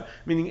Usha?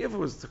 Meaning if it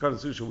was a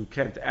takana Usha, we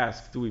can't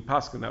ask, do we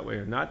paskin that way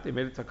or not? They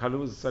made a takana, it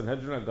was a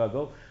Sanhedrin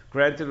Agadol.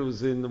 Granted, it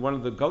was in one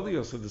of the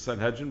Galios of the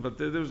Sanhedrin, but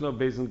there was no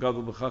Beis in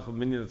Gadol B'Chacham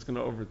Minyan that's going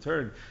to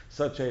overturn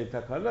such a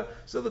takana.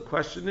 So the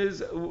question is,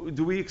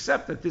 do we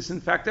accept that this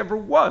in fact ever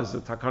was a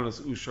takanas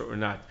usha or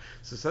not?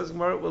 So says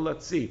Gemara, well,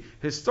 let's see.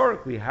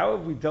 Historically, how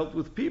have we dealt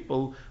with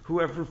people who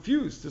have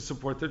refused to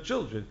support their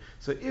children?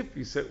 So if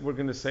we're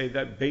going to say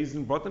that Beis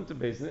brought them to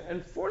Beis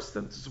and forced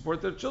them to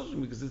support their children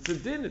because it's a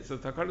din, it's a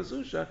takanas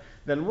usha,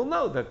 then we'll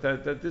know that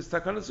this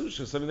takanas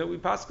usha, something that we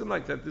paskin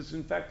like that, this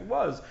in fact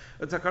was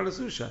a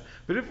takanas usha.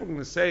 But if we're going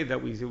to say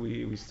that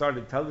we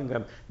started telling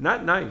them,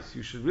 not nice,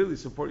 you should really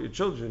support your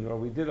children, or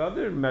we did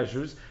other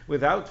measures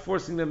without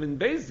forcing them in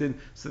Beis Din,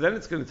 so then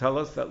it's going to tell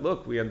us that,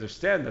 look, we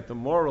understand that the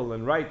moral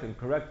and right and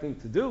correct thing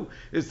to do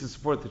is to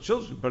support the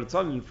children, but it's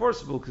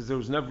unenforceable because there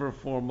was never a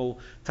formal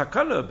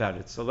takana about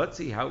it. So let's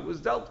see how it was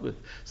dealt with.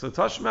 So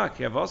Tashmak,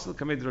 you have also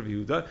Kamed Rav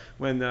Yehuda,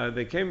 when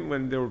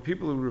there were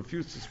people who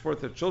refused to support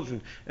their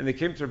children, and they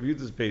came to Rav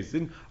Yehuda's Beis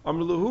Din,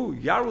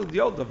 Amruluhu, Yarud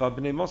Yodav,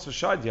 Abnei Masa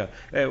Shadya,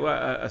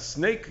 a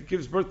snake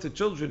gives birth to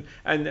children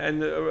and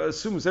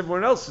assumes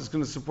everyone else is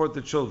going to support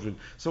the children.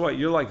 So what,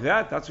 you're like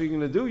that? That's what you're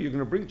going to do? You're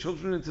going to bring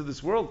children into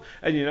this world,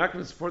 and you're not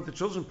going to support the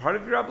children? Part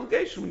of your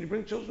obligation when you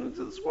bring children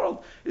into this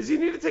world is you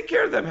need to take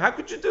care of them. How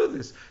could you do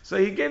this? So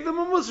he gave them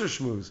a Musar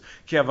Shmuz.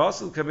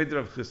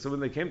 When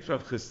they came to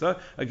Rav Chisda,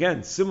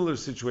 again, similar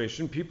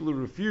situation, people who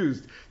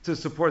refused to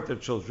support their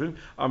children.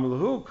 So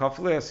Rav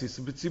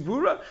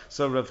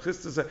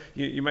Chisda said,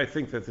 you might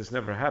think that this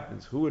never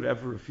happens. Who would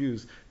ever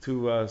refuse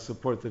to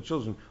support their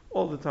children?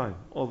 All the time,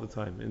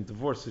 in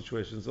divorce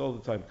situations, all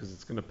the time, because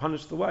it's going to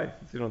punish the wife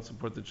if they don't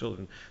support the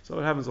children. So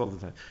it happens all the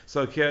time.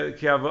 So when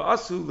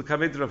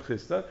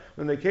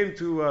they came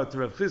to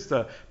Rav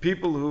Chisda,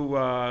 people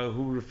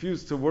who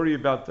refused to worry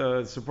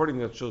about supporting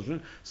their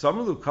children,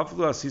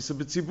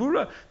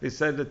 they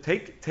said that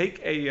take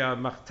a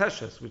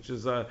machteshes, which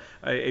is a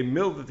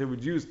mill that they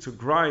would use to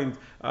grind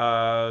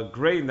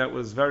grain that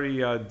was very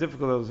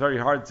difficult, that was very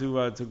hard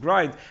to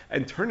grind,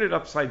 and turn it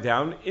upside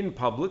down in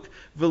public.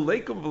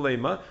 V'leikum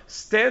v'leima,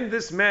 stand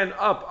this man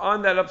up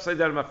on that upside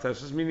down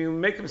machteshes,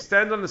 meaning make him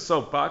stand on the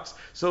soapbox,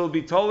 so it'll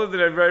be taller that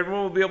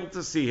everyone will be able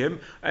to see him,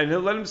 and he'll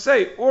let him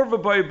say, Or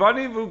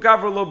v'bayibani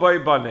v'gavr lo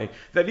bayibane,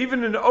 that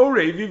even an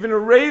orev, even a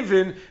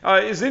raven,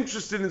 is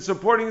interested in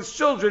supporting his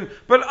children,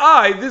 but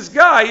this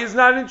guy, is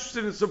not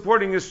interested in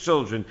supporting his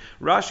children.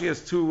 Rashi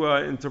has two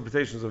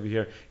interpretations over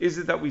here. Is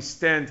it that we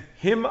stand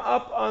him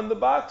up on the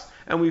box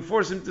and we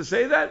force him to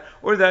say that,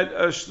 or that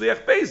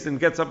Shliach Beis Din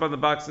gets up on the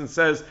box and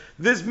says,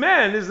 this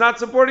man is not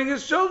supporting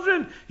his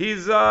children.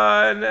 He's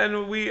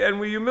and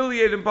we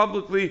humiliate him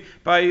publicly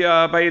by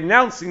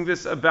announcing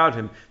this about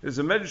him. There's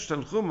a Medrash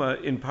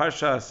Tanchuma in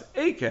Parshas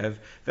Ekev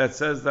that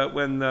says that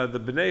when the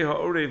Bnei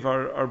Ha'orev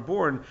are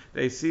born,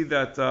 they see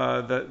that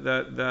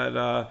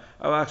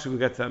actually we'll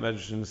get to that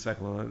Medrash in a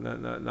second,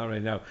 not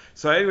right now.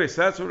 So anyway,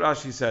 so that's what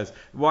Rashi says.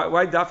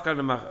 Why dafka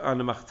on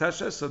the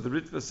machtesha? So the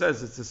Ritva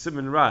says it's a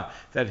siman ra,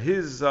 that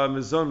his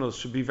mizonos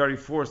should be very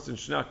forced and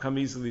should not come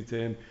easily to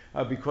him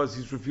because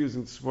he's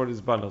refusing to support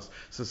his banos.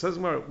 So says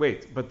Gemara,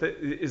 wait, but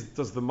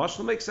does the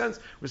mashal make sense?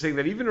 We're saying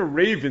that even a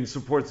raven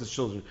supports his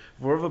children.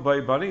 Vorva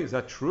bayibani, is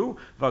that true?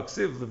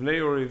 Vaksiv livnei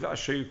orev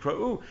asher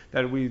yikra'u,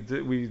 that we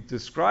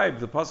describe,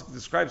 the pasuk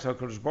describes how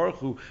Kadosh Baruch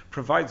Hu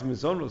provides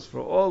mizonos for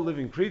all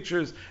living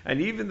creatures,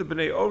 and even the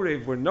bnei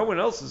orev, where no one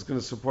else is going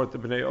to support the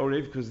bnei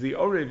orev, because the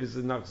orev is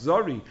a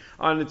nachzari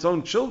on its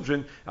own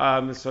children.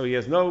 So he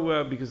has no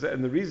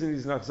and the reason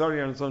he's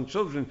nachzari on its own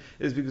children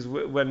is because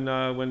when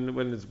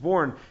it's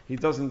born, he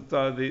doesn't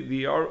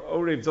the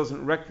orev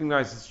doesn't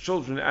recognize its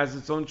children as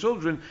its own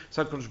children.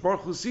 So HaKadosh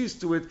Baruch Hu sees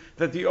to it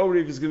that the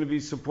orev is going to be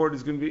supported,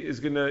 is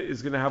going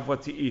to have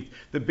what to eat.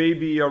 The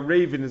baby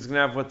raven is going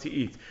to have what to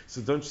eat.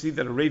 So don't you see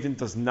that a raven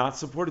does not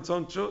support its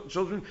own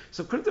children?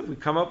 So couldn't we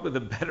come up with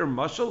a better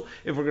mashal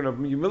if we're going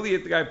to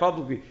humiliate the guy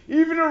publicly?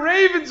 Even a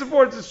raven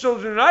supports its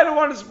children, and I don't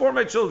want to support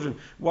my children.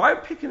 Why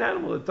pick an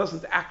animal that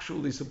doesn't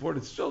actually support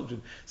its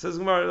children? Says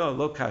Gemara, no,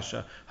 lo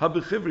kasha,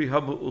 habu chivri,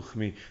 habu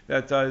uchmi.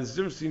 That is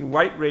difference between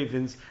white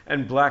ravens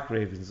and black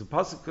ravens. The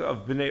pasuk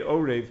of Bnei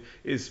Orev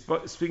is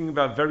speaking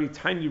about very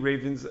tiny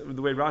ravens,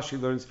 the way Rashi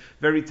learns,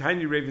 very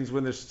tiny ravens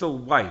when they're still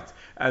white.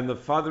 And the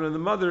father and the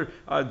mother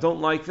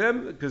don't like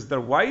them because they're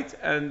white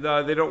and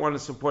they don't want to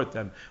support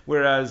them.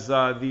 Whereas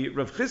the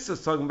Rav Chisda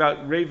is talking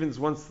about ravens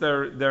once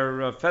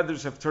their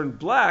feathers have turned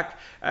black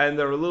and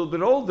they're a little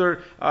bit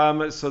older,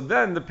 so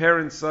then the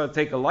parents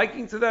take a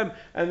liking to them,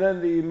 and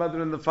then the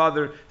mother and the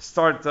father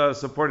start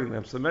supporting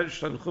them. So Medrash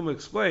Tanchuma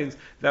explains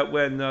that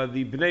when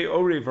the Bnei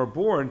Orev are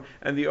born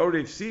and the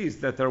Orev sees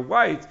that they're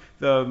white,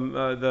 the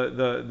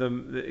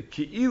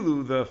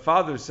Ki'ilu, the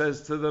father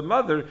says to the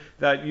mother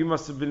that you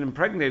must have been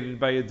impregnated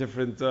by a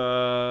different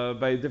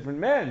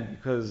man,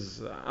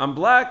 because I'm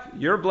black,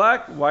 you're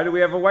black, why do we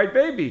have a white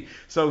baby?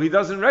 So he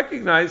doesn't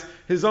recognize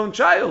his own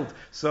child.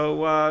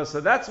 So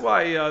that's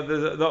why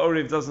the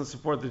Orev doesn't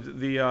support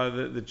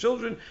the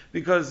children,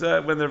 because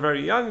when they're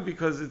very young,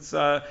 because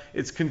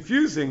it's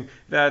confusing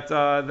that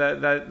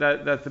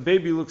the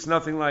baby looks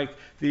nothing like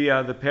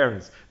the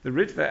parents. The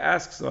Ritva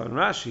asks on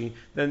Rashi,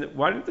 then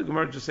why didn't the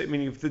Gemara just say,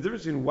 meaning if the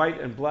difference between white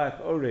and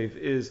black Orev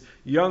is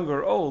young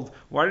or old,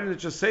 why didn't it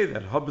just say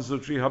that?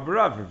 Habazutri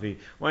Habaravrvi.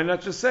 Why not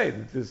just say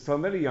that there's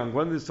talking about a young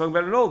one, there's talking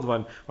about an old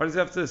one? Why does it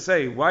have to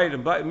say white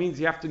and black? It means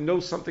you have to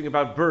know something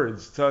about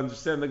birds to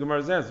understand the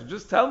Gemara's answer.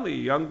 Just tell me, a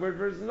young bird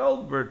versus an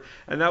old bird,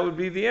 and that would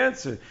be the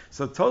answer.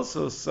 So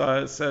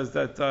Tosos says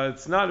that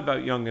it's not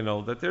about young and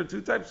old, that there are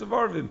two types of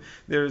Arvim.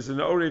 There's an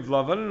Orev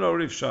Lavan and an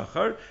Orev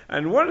Shachar,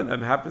 and one of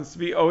them happens to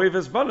be Orev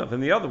Esbanav,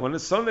 and the other other one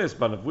is Soneis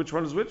Banav. Which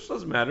one is which?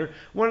 Doesn't matter.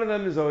 One of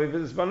them is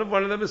Oivis Banav,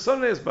 one of them is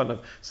Soneis Banav.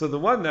 So the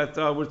one that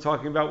we're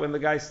talking about when the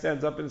guy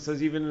stands up and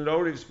says even an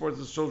Oriv supports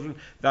his children,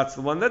 that's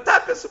the one that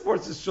Taka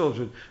supports his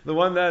children. The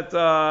one that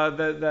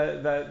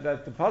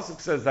the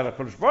Pasuk says that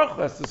HaKadosh Baruch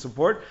Hu has to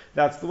support,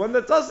 that's the one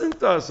that doesn't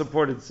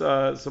support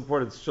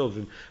its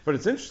children. But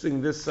it's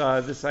interesting, this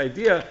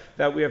idea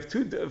that we have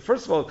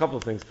first of all, a couple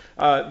of things.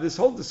 This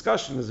whole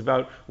discussion is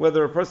about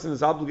whether a person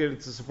is obligated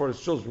to support his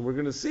children. We're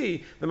going to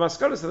see the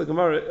maskanos of the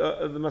Gemara.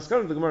 The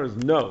maskanos of the Gemara is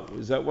no.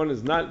 Is that one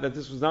is not, that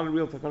this was not a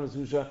real takanas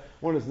usha.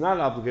 One is not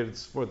obligated to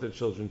support their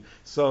children.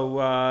 So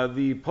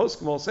the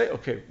poskim all say,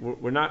 okay,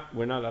 we're not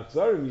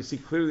akzarim. You see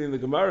clearly in the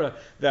Gemara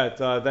that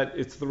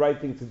it's the right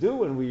thing to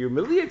do, and we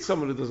humiliate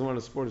someone who doesn't want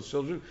to support his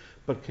children.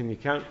 But can you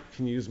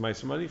use my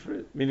money for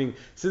it? Meaning,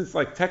 since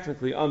like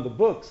technically on the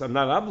books I'm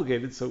not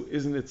obligated, so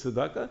isn't it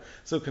tzedakah?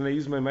 So can I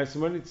use my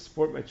money to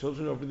support my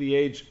children over the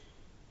age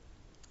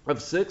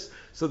of 6?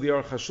 So the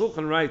Aruch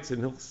HaShulchan writes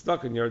in Hilchos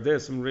Tzedakah in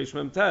Yardei Sim Reish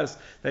Mem Tes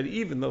that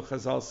even though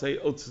Chazal say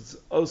Oset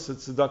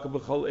Tzedakah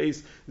B'chol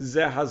Eis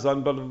Zeh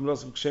Hazan Banav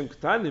B'Nosav K'Shem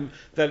K'tanim,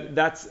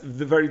 that's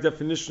the very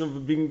definition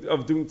of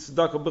doing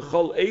Tzedakah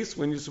B'chol Eis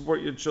when you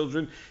support your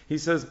children. He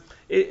says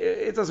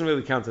it doesn't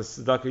really count as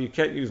tzedakah. You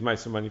can't use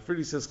ma'aser money for it.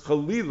 He says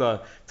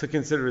chalila to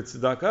consider it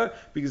tzedakah,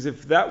 because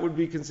if that would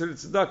be considered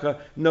tzedakah,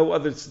 no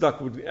other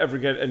tzedakah would ever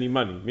get any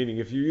money. Meaning,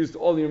 if you used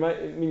all your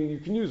meaning you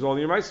can use all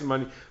your ma'aser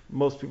money.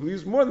 Most people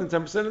use more than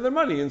 10% of their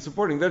money in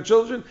supporting their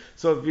children.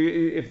 So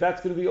if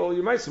that's going to be all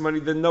your ma'aser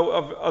money, then no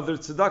other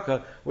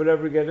tzedakah would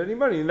ever get any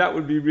money, and that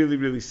would be really,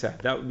 really sad.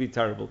 That would be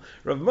terrible.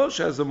 Rav Moshe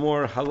has a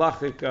more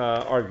halachic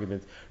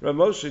argument. Rav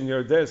Moshe in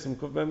Yerdei Sim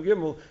Kuf Mem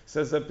Gimel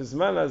says that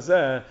Bizman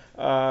Hazeh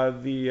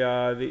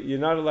you're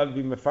not allowed to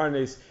be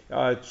mefarnes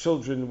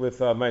children with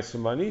ma'aser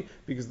money,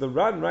 because the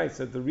Ran writes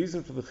that the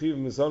reason for the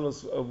chiyuv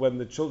mizonos when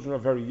the children are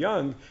very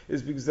young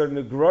is because they're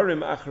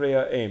negrorim achrei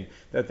ha'em,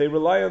 that they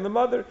rely on the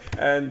mother,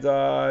 and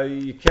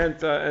you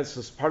can't. And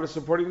so part of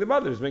supporting the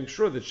mother is making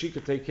sure that she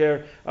could take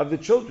care of the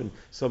children.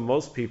 So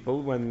most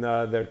people, when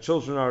their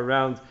children are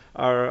around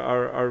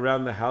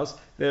around the house,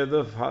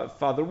 the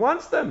father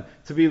wants them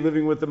to be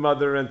living with the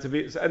mother and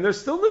they're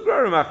still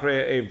negrorim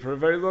achrei ha'em for a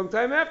very long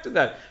time after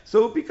that.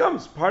 So it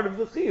becomes part of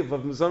the chiyuv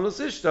of mizonos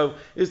ishto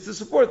is to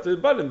support the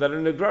banim that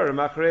are negrorim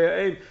achrei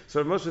ha'em.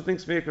 So Moshe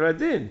thinks meikar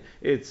adin,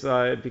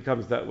 it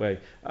becomes that way.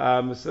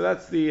 So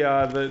that's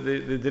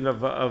the din of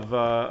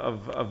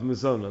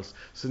mizonos.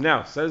 So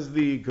now says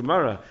the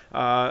Gemara,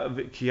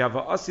 ki hava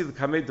asi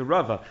l'kamei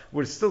derava.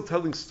 We're still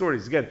telling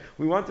stories. Again,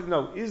 we wanted to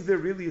know: is there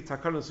really a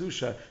takanas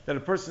usha that a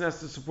person has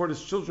to support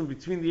his children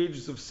between the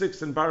ages of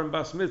 6 and bar and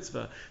bas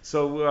mitzvah?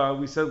 So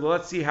we said, well,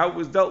 let's see how it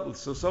was dealt with.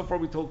 So far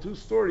we told 2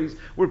 stories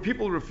where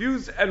people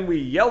refused and we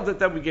yelled at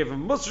them, we gave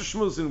them musar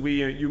shmuz, and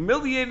we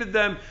humiliated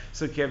them.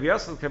 So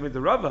Kiaviyasal came into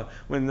Rava,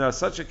 when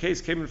such a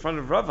case came in front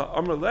of Rava,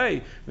 Amr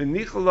lei,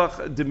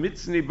 v'nichalach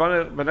demitzni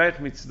b'nayich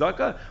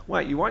mitzdaka.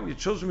 What, you want your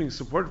children being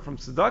supported from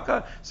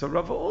tzedakah? So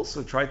Rava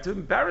also tried to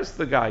embarrass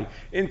the guy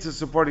into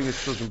supporting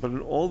his children. But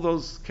in all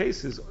those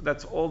cases,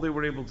 that's all they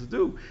were able to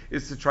do,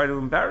 is to try to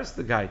embarrass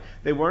the guy.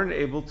 They weren't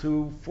able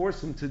to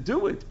force him to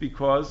do it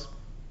because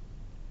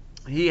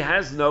he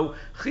has no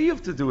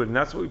chiyuv to do it, and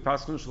that's what we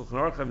pass on Shulchan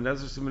Aruch and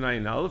Nezer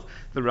Simenayin Aleph,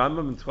 the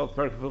Rambam in 12th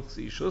Parak of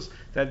Hilchos Ishus,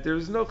 that there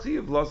is no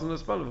chiyuv laws on the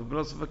span of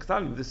b'nos of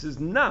aktanim. This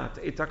is not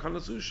a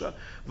takanas usha.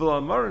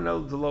 V'la'amar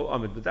el delo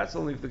amid, but that's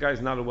only if the guy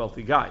is not a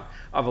wealthy guy.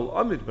 Aval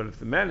amid, but if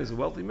the man is a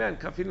wealthy man,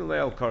 kafin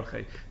le'el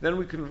karchei, then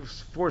we can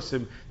force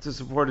him to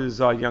support his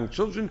young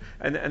children,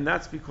 and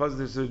that's because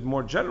there's a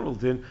more general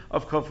din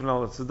of kofan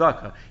al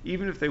tzedakah.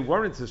 Even if they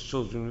weren't his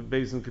children,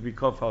 Bezin could be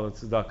kofan al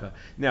tzedakah.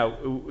 Now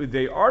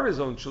they are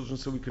his own children,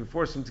 so we can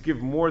force him to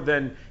give more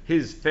than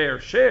his fair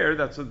share.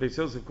 That's what Beis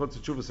Yosef quotes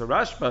Teshuvas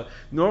Harashba.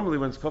 Normally,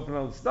 when it's kofan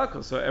al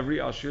tzedakah, so every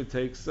ashir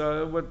takes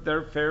what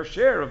their fair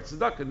share of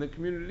tzedakah in the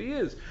community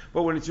is.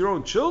 But when it's your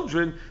own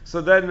children,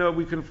 so then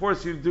we can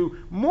force you to do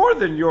more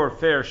than your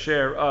fair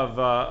share of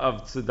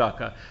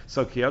tzedakah.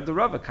 So Kiyad the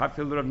Rava,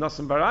 Kafil Rav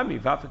Nasan Barami,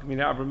 Vafik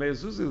Mina Abraham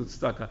Zuzi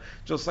tzedakah.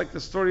 Just like the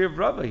story of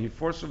Rava, he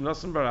forced Rav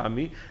Nasan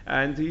Barami,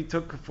 and he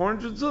took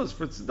 400 zuz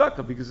for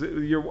tzedakah, because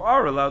you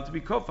are allowed to be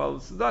kofal al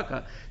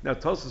tzedakah. Now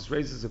Tosfos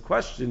raises a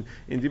question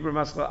in Dibur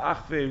Maskal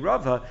Achve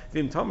Rava,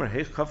 Vim Tomer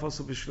Heich Kafal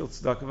so b'shvil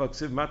tzedakah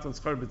v'ksiv matan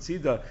schar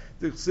b'tzida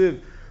d'ksiv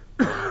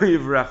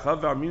Yivrecha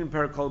v'armin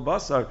perakol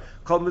basar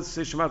kol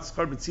mitzvah shemat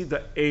schar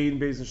b'tzida ein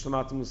bezin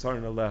shlamatim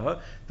musarin aleha.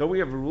 Don't we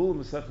have a rule in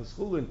Maseches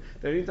Chulin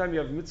that anytime you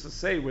have a mitzvah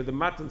say where the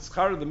matan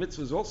schar of the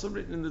mitzvah is also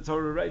written in the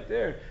Torah right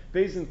there,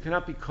 bezin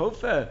cannot be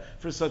kofeh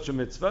for such a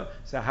mitzvah.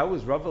 So how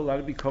is Rava allowed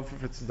to be kofeh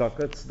for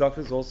tzedakah? Tzedakah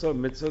is also a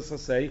mitzvah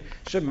say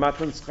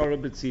shematan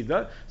schar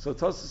b'tzida. So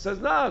Tosfos says,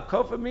 nah,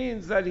 kofeh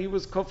means that he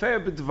was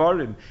kofeh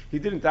b'dvarim. He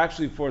didn't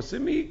actually force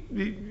him.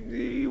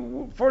 He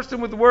forced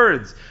him with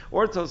words.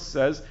 Or Tosfos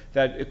says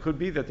that it could could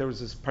be that there was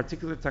this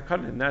particular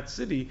takana in that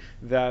city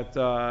that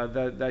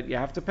you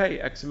have to pay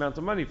X amount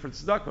of money for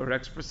tzedakah, or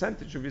X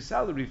percentage of your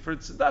salary for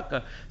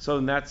tzedakah. So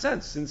in that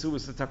sense, since it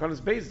was the takana's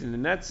based in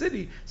that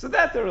city, so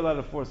that they're allowed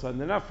to force on.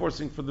 They're not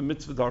forcing for the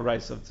mitzvah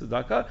d'oraisa of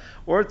tzedakah.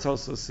 Or it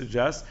also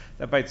suggests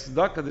that by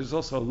tzedakah there's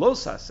also a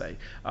los asay.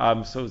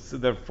 So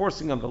they're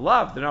forcing on the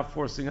lav, they're not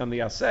forcing on the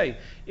asay.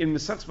 In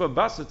Mesachs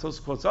Babasa, it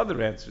also quotes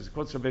other answers. It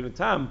quotes Rabbeinu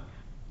Tam,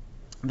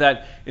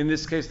 that in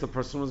this case the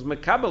person was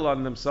makabel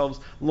on themselves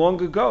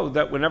long ago,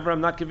 that whenever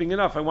I'm not giving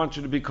enough, I want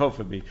you to be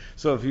kofar me.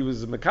 So if he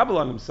was makabel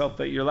on himself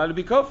that you're allowed to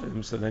be kofar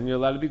him, so then you're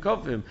allowed to be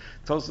kofar him.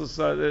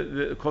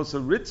 Tosos quotes a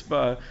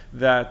ritzbah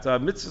that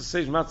mitzvah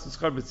seish matzah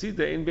tzchar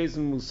b'tzida ein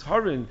bezin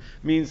musharin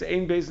means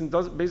ein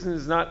bezin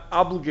is not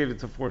obligated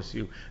to force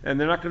you, and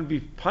they're not going to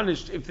be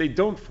punished if they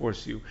don't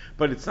force you.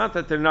 But it's not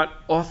that they're not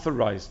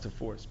authorized to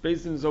force.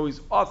 Bezin is always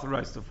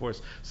authorized to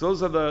force. So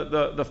those are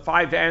the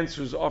five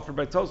answers offered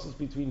by Tosos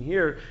between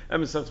here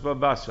and Mesachs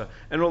Babasra,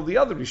 and all the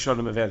other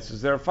Rishonim have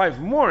answers. There are five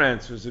more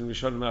answers in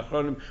Rishonim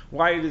Achronim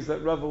why it is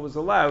that Rava was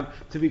allowed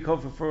to be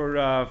kofar for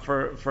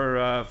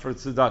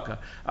tzedakah.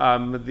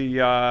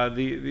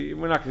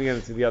 We're not going to get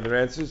into the other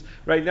answers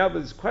right now,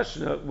 but this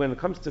question when it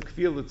comes to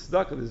kfil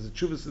tzedakah, there's a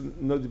chuvas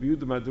no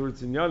debiyuda madur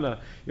tzinyana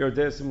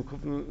yordesim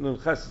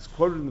kufnunches. It's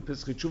quoted in the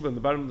Pischei Tshuva in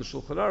the bottom of the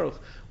Shulchan Aruch.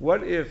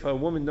 What if a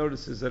woman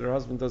notices that her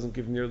husband doesn't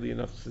give nearly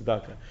enough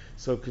tzedakah?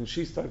 So can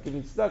she start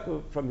giving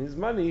tzedakah from his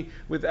money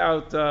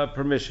without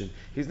permission?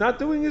 He's not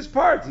doing his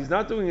part. He's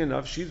not doing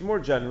enough. She's more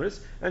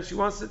generous, and she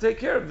wants to take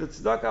care of the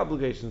tzedakah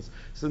obligations.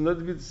 So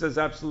Nodabit says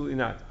absolutely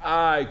not.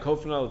 I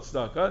kofan al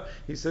tzedakah.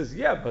 He says,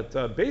 yeah, but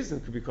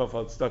Bezin could be kofan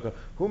al tzedakah.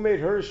 Who made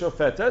her a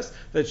shofetes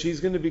that she's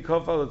going to be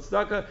kofan al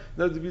tzedakah?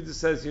 Nodabit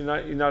says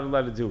you're not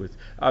allowed to do it.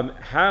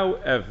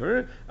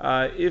 However,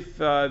 if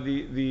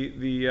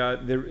the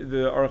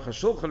Aruch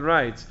HaShulchan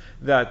writes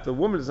that the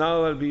woman is not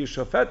allowed to be a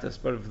shofetes,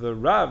 but if the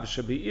Rav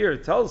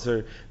Shabi'ir tells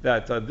her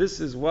that this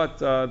is what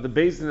the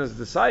Bezdin has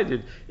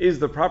decided is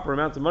the proper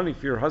amount of money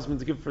for your husband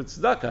to give for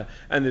tzedakah,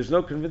 and there's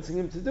no convincing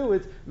him to do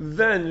it,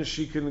 then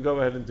she can go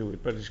ahead and do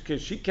it. But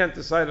she can't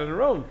decide on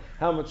her own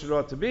how much it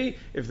ought to be.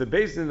 If the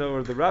Bezdin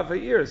or the Rav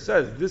Ha'ir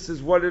says this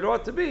is what it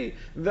ought to be,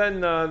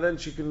 then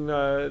she can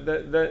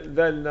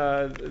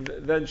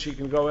then she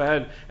can go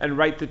ahead and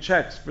write the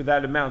checks for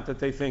that amount that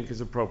they think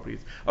is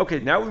appropriate. Okay,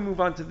 now we move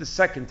on to the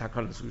second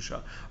takanas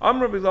usha.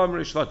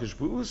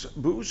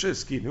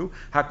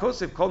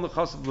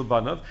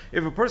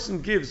 If a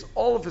person gives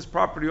all of his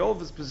property, all of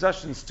his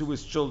possessions to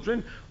his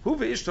children,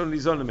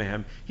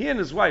 he and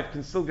his wife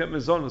can still get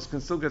mezonos,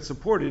 can still get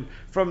supported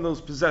from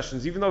those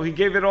possessions, even though he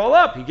gave it all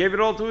up. He gave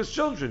it all to his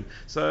children.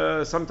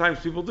 So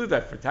sometimes people do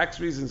that for tax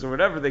reasons or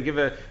whatever.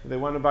 They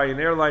want to buy an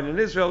airline in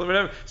Israel or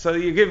whatever. So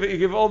you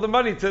give all the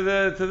money to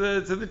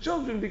the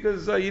children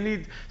because you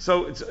need.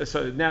 So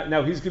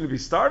now he's going to be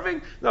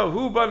starving. No,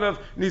 who banav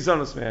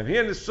nizonos mehem. He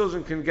and his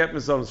children can get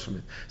mezonos from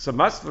it. So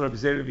Masva Rabbi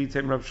Zera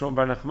Vitem Rab Shon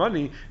Bar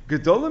Nachmani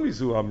Gedola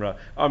Mizu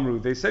Amru.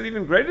 They said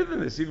even greater than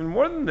this, even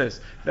more than this,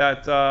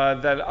 that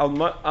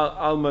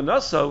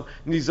almanaso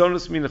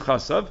nizonos min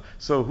chasav.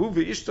 So hu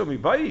ve'ishto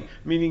mibai,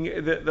 meaning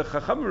the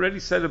Chacham already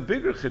said a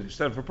bigger chiddush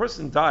that if a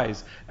person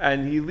dies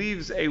and he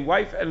leaves a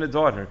wife and a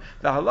daughter,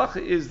 the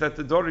halacha is that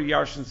the daughter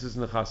yarshins his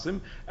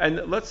nechasim,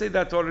 and let's say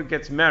that daughter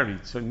gets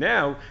married. So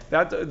now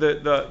that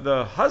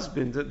the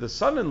husband, the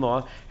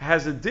son-in-law,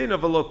 has a din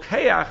of a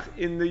lokeach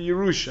in the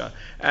Yerusha,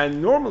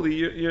 and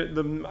normally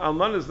the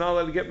almana is not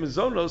allowed to get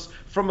mezonos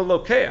from a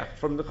lokeach,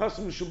 from the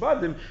chasim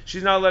mishubadim.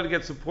 She's not allowed to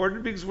get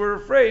supported because we're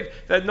afraid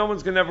that no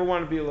one's going to ever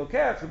want to be a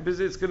lokeach because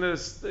it's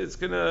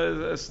going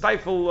to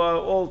stifle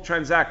all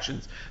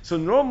transactions. So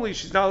normally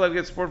she's not allowed to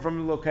get support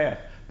from a lokeach.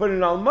 But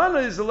an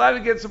almana is allowed to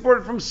get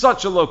supported from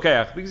such a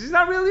lokeach because he's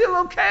not really a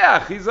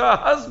lokeach. He's a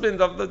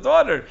husband of the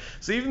daughter.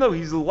 So even though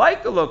he's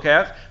like a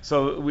lokeach,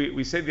 so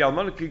we say the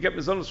almana could get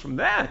mezonos from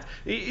that.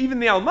 Even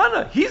the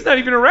almana, he's not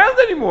even around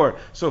anymore.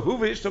 So hu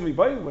ve'ishto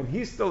mibayim, when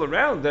he's still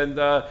around, and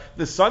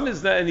the son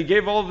is there, and he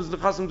gave all of his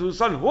nechasim to his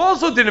son, who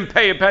also didn't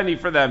pay a penny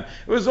for them.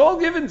 It was all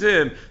given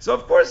to him. So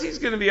of course he's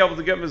going to be able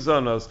to get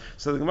mezonos.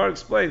 So the Gemara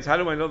explains, how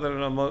do I know that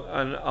an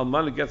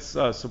almana gets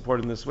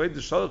support in this way? The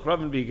shalach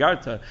Ravin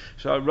bigarta,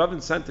 Ravin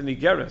sent an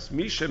igeres,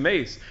 misha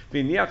meis,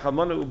 v'niach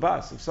almana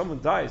ubas. If someone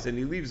dies and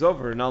he leaves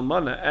over an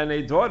almana and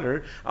a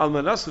daughter,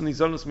 almanasu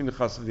nizonos min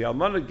chasav. The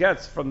almana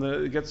gets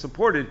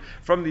supported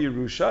from the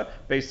Yerusha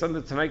based on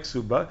the Tanai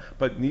Ksuba,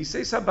 but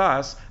nisei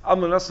sabas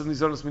almanasu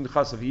nizonos min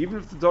chasav. Even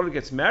if the daughter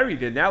gets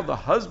married and now the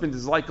husband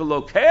is like a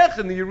lokeach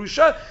in the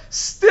Yerusha,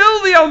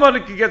 still the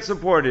almana can get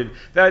supported.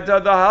 That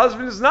the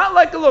husband is not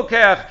like a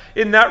lokeach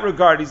in that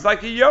regard. He's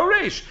like a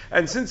yoresh,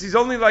 and since he's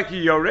only like a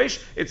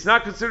yoresh, it's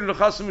not considered a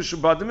chasim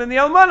mishubadim, and the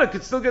almana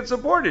could still get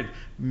supported.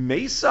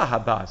 Mesa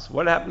habas.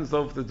 What happens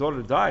though if the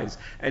daughter dies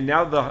and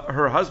now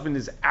her husband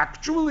is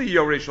actually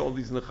yoresh all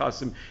these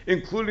nechasim,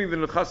 including the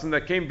nechasim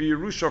that came by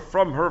Yerusha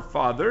from her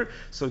father?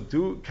 So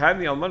can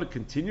the almana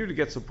continue to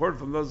get support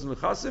from those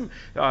nechasim?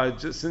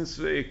 Just since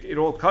it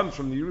all comes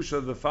from the Yerusha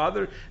of the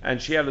father,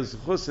 and she had a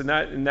zechus in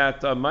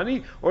that money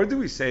money, or do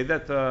we say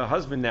that the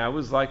husband now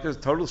is like a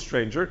total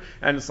stranger,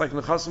 and it's like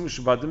nechasim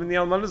mishubadim, and the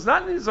almana is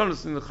not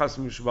nizonos in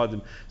nechasim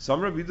mishubadim? Some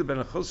Rabbi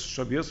ben Achos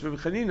Rabbi Yosef ben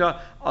Chanina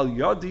al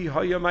yadi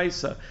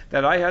hayamaisa,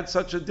 that I had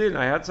such a din,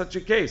 I had such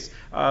a case,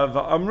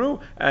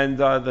 va'amru, and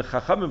the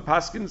chachamim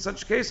paskin in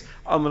such a case,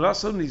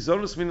 almanaso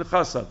nizonos min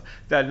nechasav,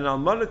 that an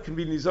almana can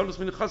be nizonos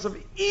min nechasav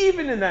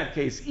even in that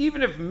case,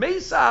 even if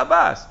Mesa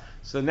Abbas.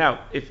 So now,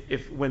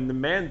 if when the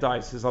man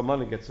dies, his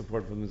almana gets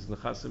support from his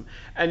nechasim,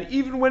 and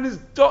even when his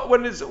daughter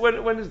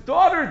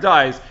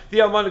dies, the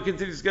almana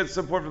continues to get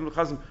support from the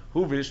nechasim.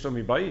 Who v'ishto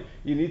mibai?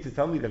 You need to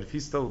tell me that if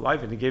he's still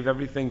alive and he gave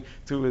everything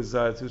to his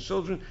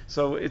children,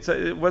 so it's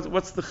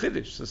what's the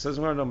chiddush? So it says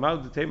no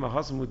ma'udetei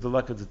mahasim with the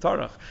leka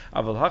detarach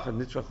aval hacha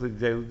nitrach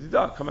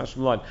lidei kamash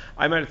milan.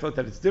 I might have thought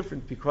that it's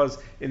different because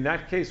in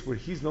that case where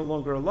he's no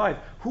longer alive,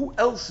 who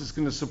else is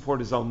going to support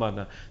his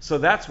almana? So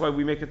that's why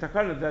we make a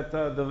takana that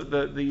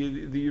the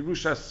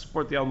Yerusha has to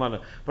support the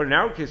almana. But in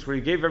our case, where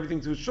he gave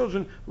everything to his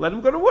children, let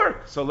him go to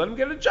work. So let him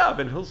get a job,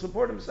 and he'll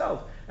support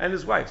himself and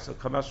his wife. So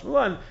Kamash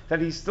Milan, that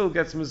he still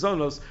gets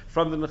mizonos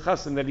from the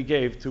nechasim that he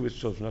gave to his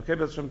children. Okay,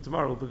 but from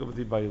tomorrow we'll pick up with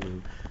the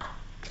Bayilu.